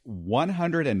ranked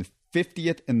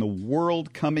 150th in the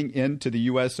world coming into the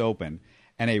U.S. Open,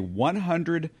 and a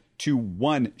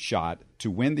 100-1 shot to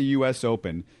win the U.S.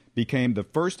 Open, became the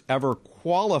first ever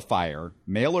qualifier,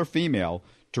 male or female,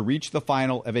 to reach the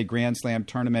final of a Grand Slam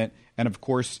tournament, and of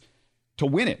course, to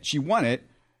win it. She won it.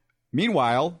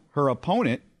 Meanwhile, her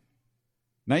opponent,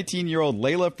 19-year-old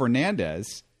Leylah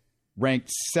Fernandez, ranked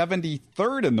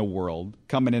 73rd in the world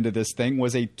coming into this thing,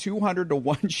 was a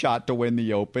 200-1 shot to win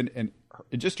the Open. And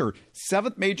in just her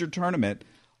 7th major tournament,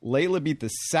 Leylah beat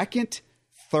the 2nd,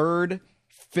 3rd,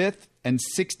 5th, and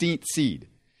 16th seed.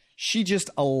 She just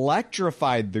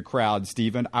electrified the crowd,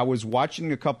 Stephen. I was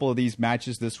watching a couple of these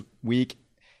matches this week.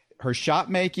 Her shot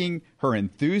making, her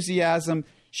enthusiasm.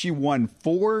 She won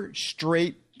 4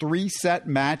 straight 3-set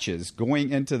matches going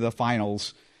into the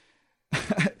finals.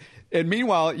 And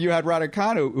meanwhile, you had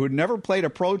Raducanu, who had never played a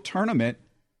pro tournament,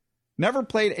 never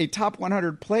played a top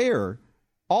 100 player,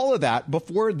 all of that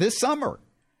before this summer.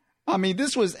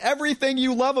 This was everything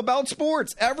you love about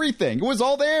sports. Everything. It was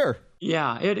all there.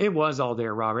 Yeah, it was all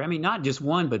there, Robert. Not just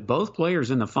one, but both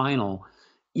players in the final,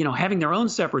 having their own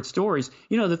separate stories.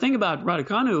 The thing about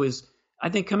Raducanu is, I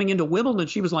think coming into Wimbledon,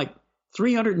 she was like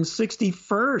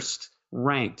 361st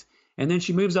ranked. And then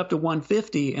she moves up to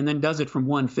 150 and then does it from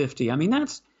 150.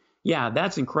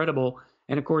 That's incredible.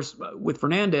 And of course, with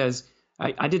Fernandez,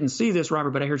 I didn't see this,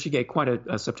 Robert, but I heard she gave quite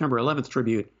a September 11th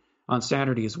tribute on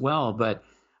Saturday as well. But,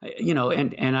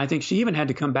 and I think she even had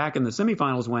to come back in the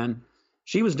semifinals when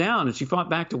she was down and she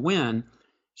fought back to win.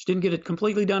 She didn't get it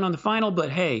completely done on the final, but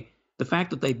hey, the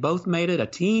fact that they both made it a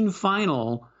team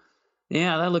final,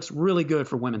 yeah, that looks really good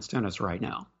for women's tennis right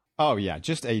now. Oh, yeah.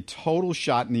 Just a total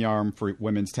shot in the arm for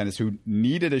women's tennis, who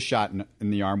needed a shot in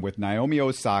the arm, with Naomi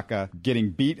Osaka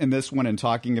getting beat in this one and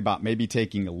talking about maybe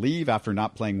taking a leave after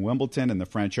not playing Wimbledon and the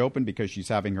French Open because she's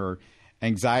having her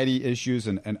anxiety issues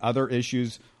and other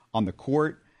issues on the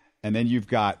court. And then you've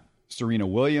got Serena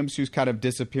Williams, who's kind of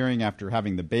disappearing after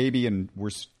having the baby. And we're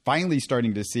finally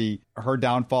starting to see her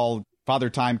downfall.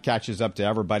 Father Time catches up to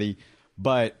everybody.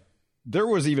 But there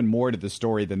was even more to the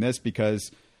story than this because,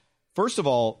 first of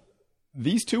all,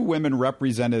 these two women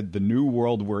represented the new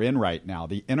world we're in right now,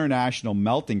 the international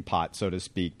melting pot, so to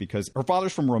speak, because her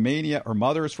father's from Romania, her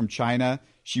mother is from China.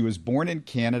 She was born in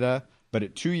Canada, but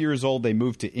at 2 years old, they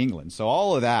moved to England. So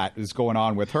all of that is going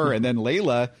on with her. And then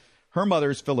Leylah, her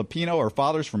mother's Filipino, her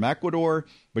father's from Ecuador,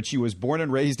 but she was born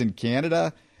and raised in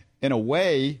Canada. In a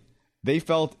way, they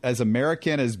felt as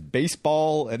American as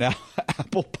baseball and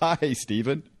apple pie,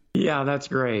 Stephen. Yeah, that's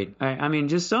great.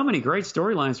 Just so many great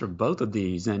storylines from both of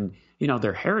these, and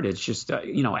their heritage just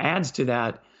adds to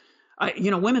that.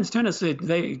 Women's tennis,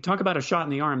 they talk about a shot in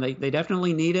the arm. They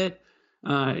definitely need it.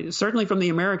 Certainly from the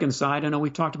American side, I know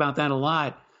we've talked about that a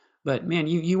lot. But man,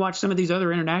 you watch some of these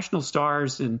other international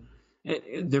stars, and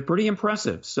they're pretty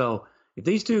impressive. So if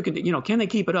these two can they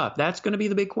keep it up? That's going to be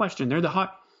the big question. They're the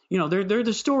hot, they're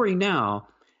the story now,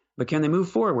 but can they move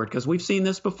forward? Because we've seen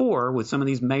this before with some of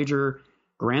these major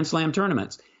Grand Slam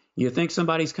tournaments. you think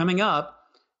somebody's coming up,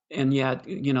 and yet,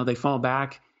 they fall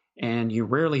back, and you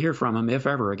rarely hear from them, if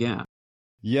ever, again.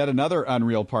 Yet another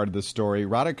unreal part of the story,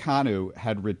 Raducanu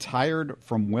had retired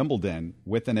from Wimbledon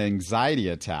with an anxiety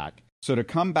attack. So to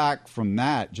come back from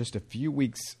that just a few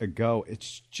weeks ago,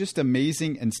 it's just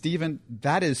amazing. And Stephen,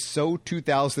 that is so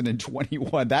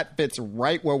 2021. That fits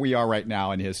right where we are right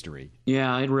now in history.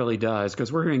 Yeah, it really does,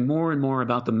 because we're hearing more and more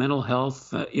about the mental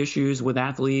health issues with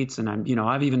athletes. And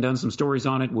I've even done some stories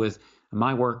on it with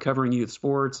my work covering youth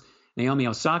sports. Naomi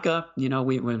Osaka,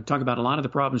 we talk about a lot of the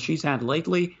problems she's had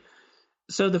lately.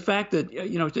 So the fact that,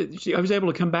 I was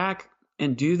able to come back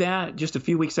and do that just a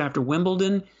few weeks after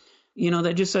Wimbledon,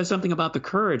 that just says something about the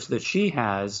courage that she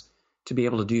has to be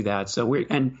able to do that. So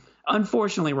and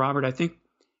unfortunately, Robert, I think,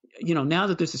 now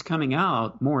that this is coming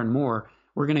out more and more,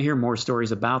 we're going to hear more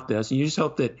stories about this. And you just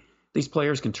hope that these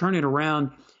players can turn it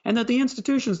around and that the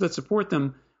institutions that support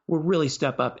them will really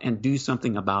step up and do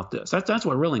something about this. That's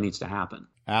what really needs to happen.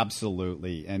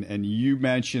 Absolutely. And you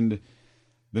mentioned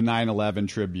the 9/11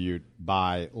 tribute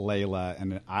by Layla,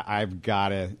 and I've got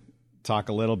to talk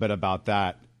a little bit about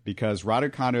that because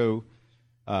Raducanu,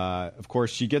 of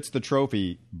course, she gets the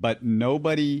trophy, but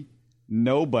nobody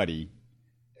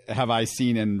have I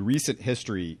seen in recent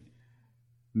history,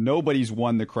 nobody's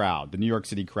won the crowd, the New York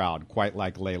City crowd, quite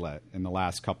like Layla in the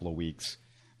last couple of weeks.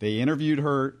 They interviewed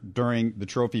her during the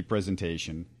trophy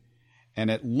presentation, and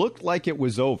it looked like it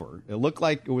was over. It looked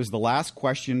like it was the last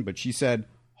question, but she said,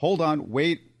 "Hold on,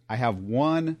 wait, I have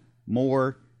one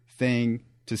more thing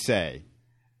to say."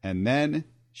 And then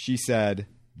she said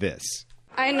this.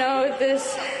 I know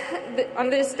on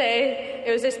this day,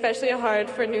 it was especially hard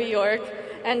for New York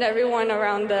and everyone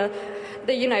around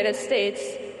the United States.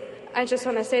 I just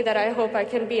want to say that I hope I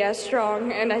can be as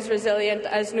strong and as resilient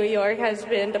as New York has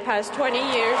been the past 20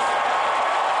 years.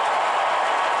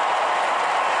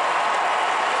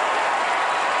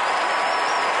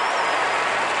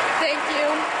 Thank you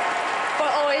for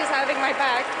always having my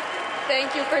back.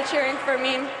 Thank you for cheering for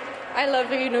me. I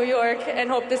love you, New York, and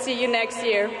hope to see you next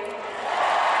year.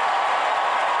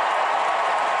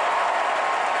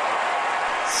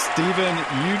 Stephen,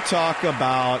 you talk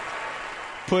about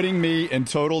putting me in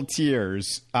total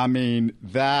tears. I mean,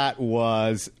 that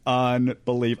was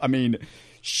unbelievable. I mean,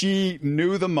 she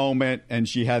knew the moment and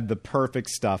she had the perfect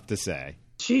stuff to say.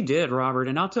 She did, Robert.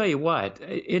 And I'll tell you what,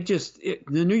 the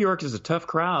New York is a tough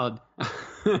crowd,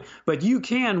 but you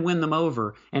can win them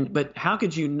over. But how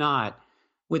could you not?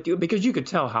 Because you could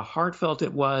tell how heartfelt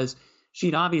it was.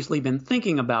 She'd obviously been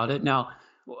thinking about it. Now,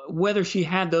 whether she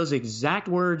had those exact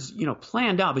words,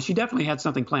 planned out, but she definitely had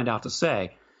something planned out to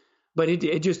say. But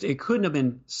it couldn't have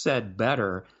been said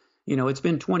better. It's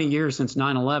been 20 years since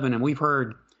 9/11, and we've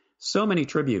heard so many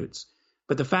tributes.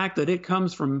 But the fact that it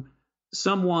comes from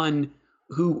someone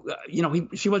who,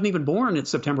 she wasn't even born at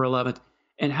September 11th,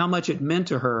 and how much it meant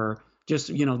to her, just,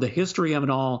 the history of it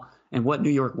all and what New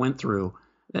York went through.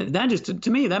 That just,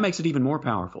 to me, that makes it even more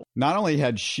powerful. Not only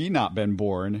had she not been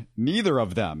born, neither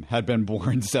of them had been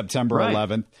born September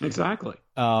 11th. Exactly.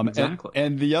 Exactly.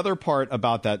 And the other part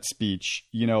about that speech,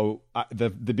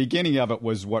 the beginning of it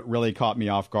was what really caught me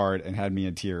off guard and had me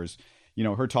in tears.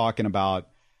 Her talking about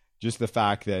just the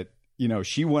fact that,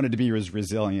 she wanted to be as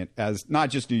resilient as not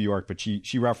just New York, but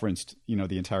she referenced,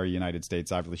 the entire United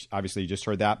States. Obviously, you just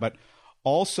heard that. But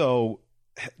also,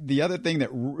 the other thing that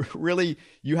really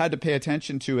you had to pay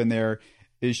attention to in there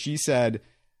is she said,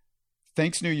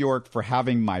 "Thanks, New York, for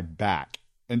having my back."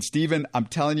 And Stephen, I'm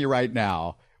telling you right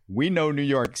now, we know New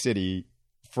York City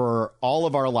for all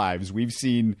of our lives. We've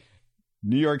seen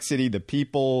New York City, the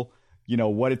people,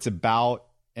 what it's about.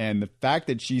 And the fact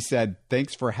that she said,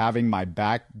 "Thanks for having my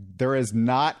back," there is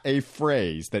not a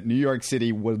phrase that New York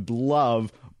City would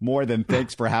love more than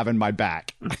 "thanks for having my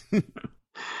back."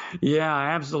 Yeah,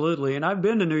 absolutely. And I've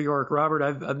been to New York, Robert.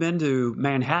 I've been to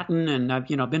Manhattan, and I've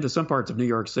been to some parts of New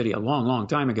York City a long, long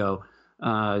time ago.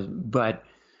 But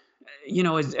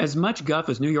as much guff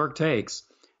as New York takes,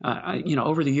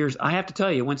 over the years, I have to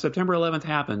tell you, when September 11th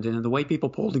happened, and the way people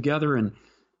pulled together and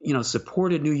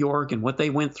supported New York and what they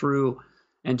went through,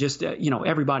 and just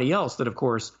everybody else that, of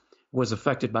course, was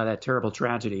affected by that terrible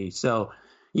tragedy. So,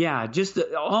 yeah, just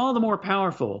all the more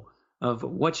powerful of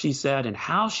what she said and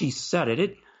how she said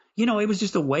it. It was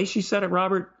just the way she said it,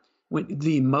 Robert, with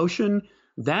the emotion,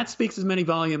 that speaks as many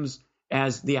volumes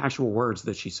as the actual words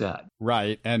that she said.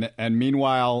 Right. And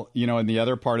meanwhile, in the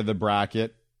other part of the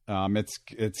bracket,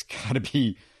 it's got to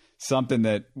be something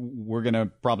that we're going to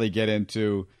probably get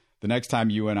into the next time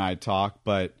you and I talk.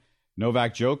 But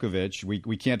Novak Djokovic,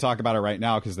 we can't talk about it right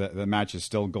now because the match is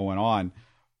still going on,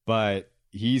 but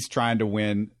he's trying to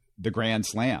win the Grand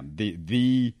Slam,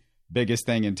 the biggest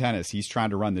thing in tennis. He's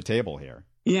trying to run the table here.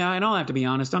 Yeah, and I'll have to be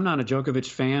honest, I'm not a Djokovic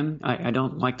fan. I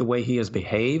don't like the way he has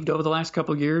behaved over the last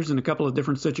couple of years in a couple of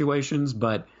different situations,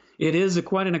 but it is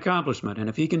quite an accomplishment. And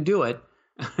if he can do it,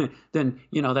 then,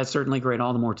 that's certainly great.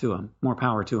 All the more to him, more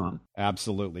power to him.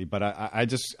 Absolutely. But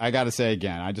I got to say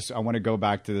again, I want to go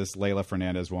back to this Leylah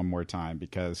Fernandez one more time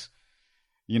because,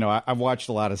 I've watched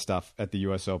a lot of stuff at the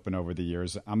U.S. Open over the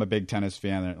years. I'm a big tennis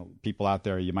fan. People out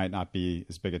there, you might not be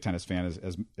as big a tennis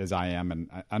fan as I am. And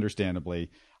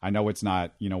understandably, I know it's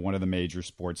not, one of the major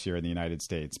sports here in the United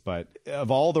States. But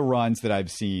of all the runs that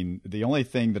I've seen, the only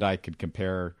thing that I could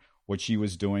compare what she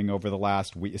was doing over the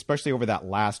last week, especially over that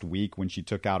last week when she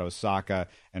took out Osaka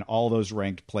and all those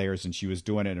ranked players, and she was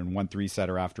doing it in one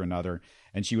 3-setter after another,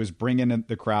 and she was bringing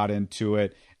the crowd into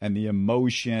it and the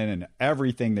emotion and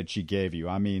everything that she gave you.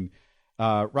 I mean,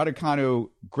 Raducanu,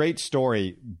 great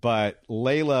story, but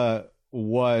Leylah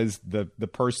was the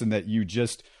person that you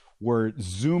just were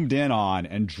zoomed in on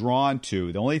and drawn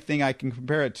to. The only thing I can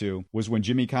compare it to was when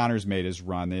Jimmy Connors made his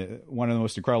run. One of the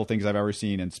most incredible things I've ever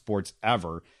seen in sports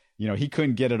ever. He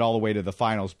couldn't get it all the way to the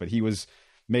finals, but he was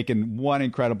making one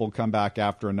incredible comeback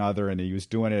after another, and he was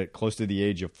doing it close to the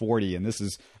age of 40. And this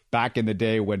is back in the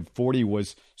day when 40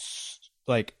 was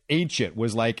like ancient,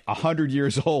 was like 100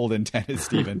 years old in tennis,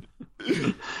 Stephen.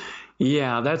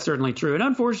 Yeah, that's certainly true. And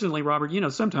unfortunately, Robert,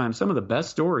 sometimes some of the best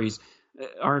stories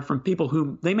are from people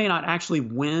who they may not actually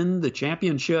win the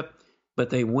championship,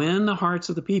 but they win the hearts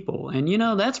of the people. And,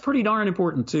 that's pretty darn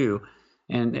important, too.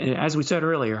 And as we said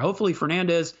earlier, hopefully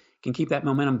Fernandez can keep that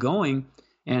momentum going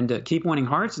and keep winning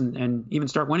hearts and even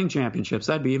start winning championships.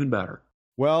 That'd be even better.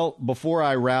 Well, before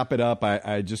I wrap it up,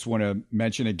 I just want to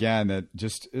mention again that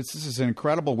this is an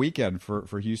incredible weekend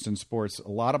for Houston sports. A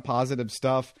lot of positive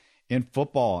stuff in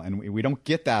football, and we don't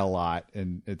get that a lot.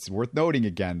 And it's worth noting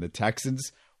again, the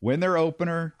Texans win their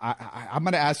opener. I'm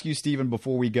going to ask you, Stephen,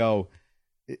 before we go,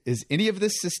 is any of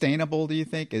this sustainable, do you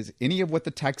think? Is any of what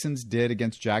the Texans did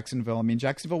against Jacksonville? I mean,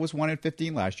 Jacksonville was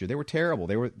 1-15 last year. They were terrible.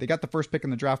 They got the first pick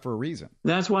in the draft for a reason.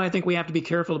 That's why I think we have to be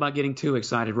careful about getting too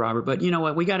excited, Robert. But you know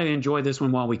what? We got to enjoy this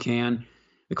one while we can.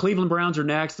 The Cleveland Browns are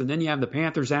next, and then you have the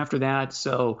Panthers after that.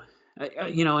 So,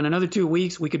 in another 2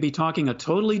 weeks, we could be talking a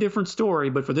totally different story.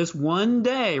 But for this one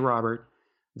day, Robert,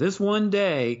 this one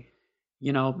day,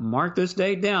 mark this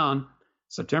date down,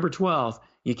 September 12th,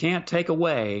 you can't take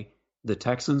away the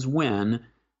Texans win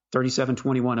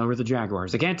 37-21 over the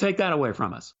Jaguars. They can't take that away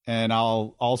from us. And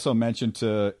I'll also mention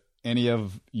to any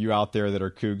of you out there that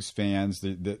are Cougs fans,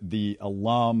 the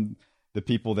alum, the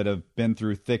people that have been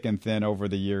through thick and thin over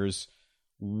the years,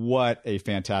 what a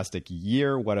fantastic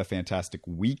year. What a fantastic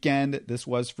weekend this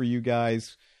was for you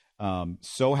guys.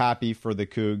 So happy for the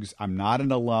Cougs. I'm not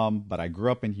an alum, but I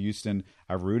grew up in Houston.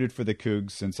 I've rooted for the Cougs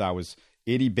since I was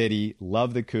itty bitty.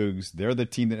 Love the Cougs. They're the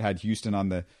team that had Houston on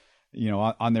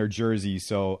their jersey.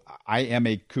 So I am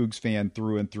a Cougs fan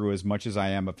through and through, as much as I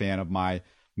am a fan of my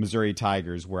Missouri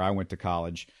Tigers, where I went to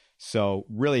college. So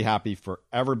really happy for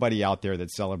everybody out there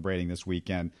that's celebrating this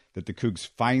weekend that the Cougs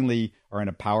finally are in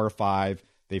a Power 5.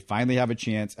 They finally have a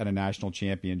chance at a national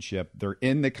championship. They're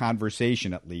in the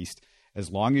conversation, at least.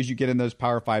 As long as you get in those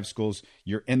Power 5 schools,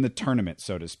 you're in the tournament,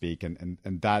 so to speak. And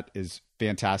that is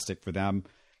fantastic for them.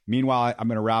 Meanwhile, I'm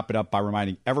going to wrap it up by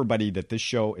reminding everybody that this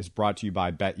show is brought to you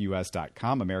by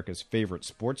BetUS.com, America's favorite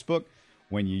sportsbook.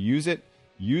 When you use it,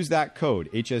 use that code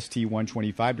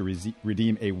HST125 to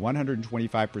redeem a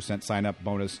 125% sign-up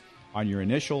bonus on your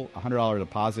initial $100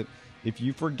 deposit. If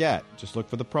you forget, just look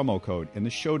for the promo code in the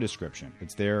show description.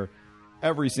 It's there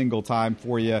every single time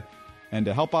for you. And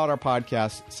to help out our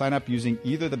podcast, sign up using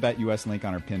either the BetUS link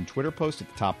on our pinned Twitter post at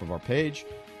the top of our page,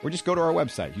 or just go to our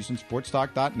website,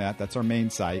 HoustonSportsTalk.net. That's our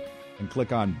main site, and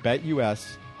click on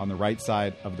BetUS on the right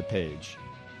side of the page.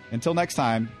 Until next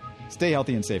time, stay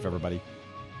healthy and safe, everybody.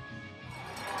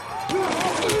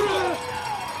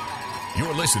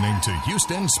 You're listening to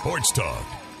Houston Sports Talk.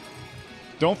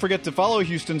 Don't forget to follow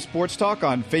Houston Sports Talk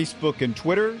on Facebook and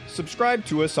Twitter. Subscribe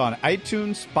to us on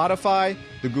iTunes, Spotify,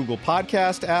 the Google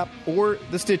Podcast app, or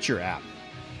the Stitcher app.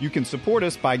 You can support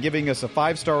us by giving us a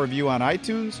 5-star review on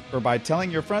iTunes or by telling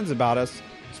your friends about us.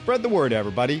 Spread the word,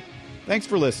 everybody. Thanks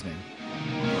for listening.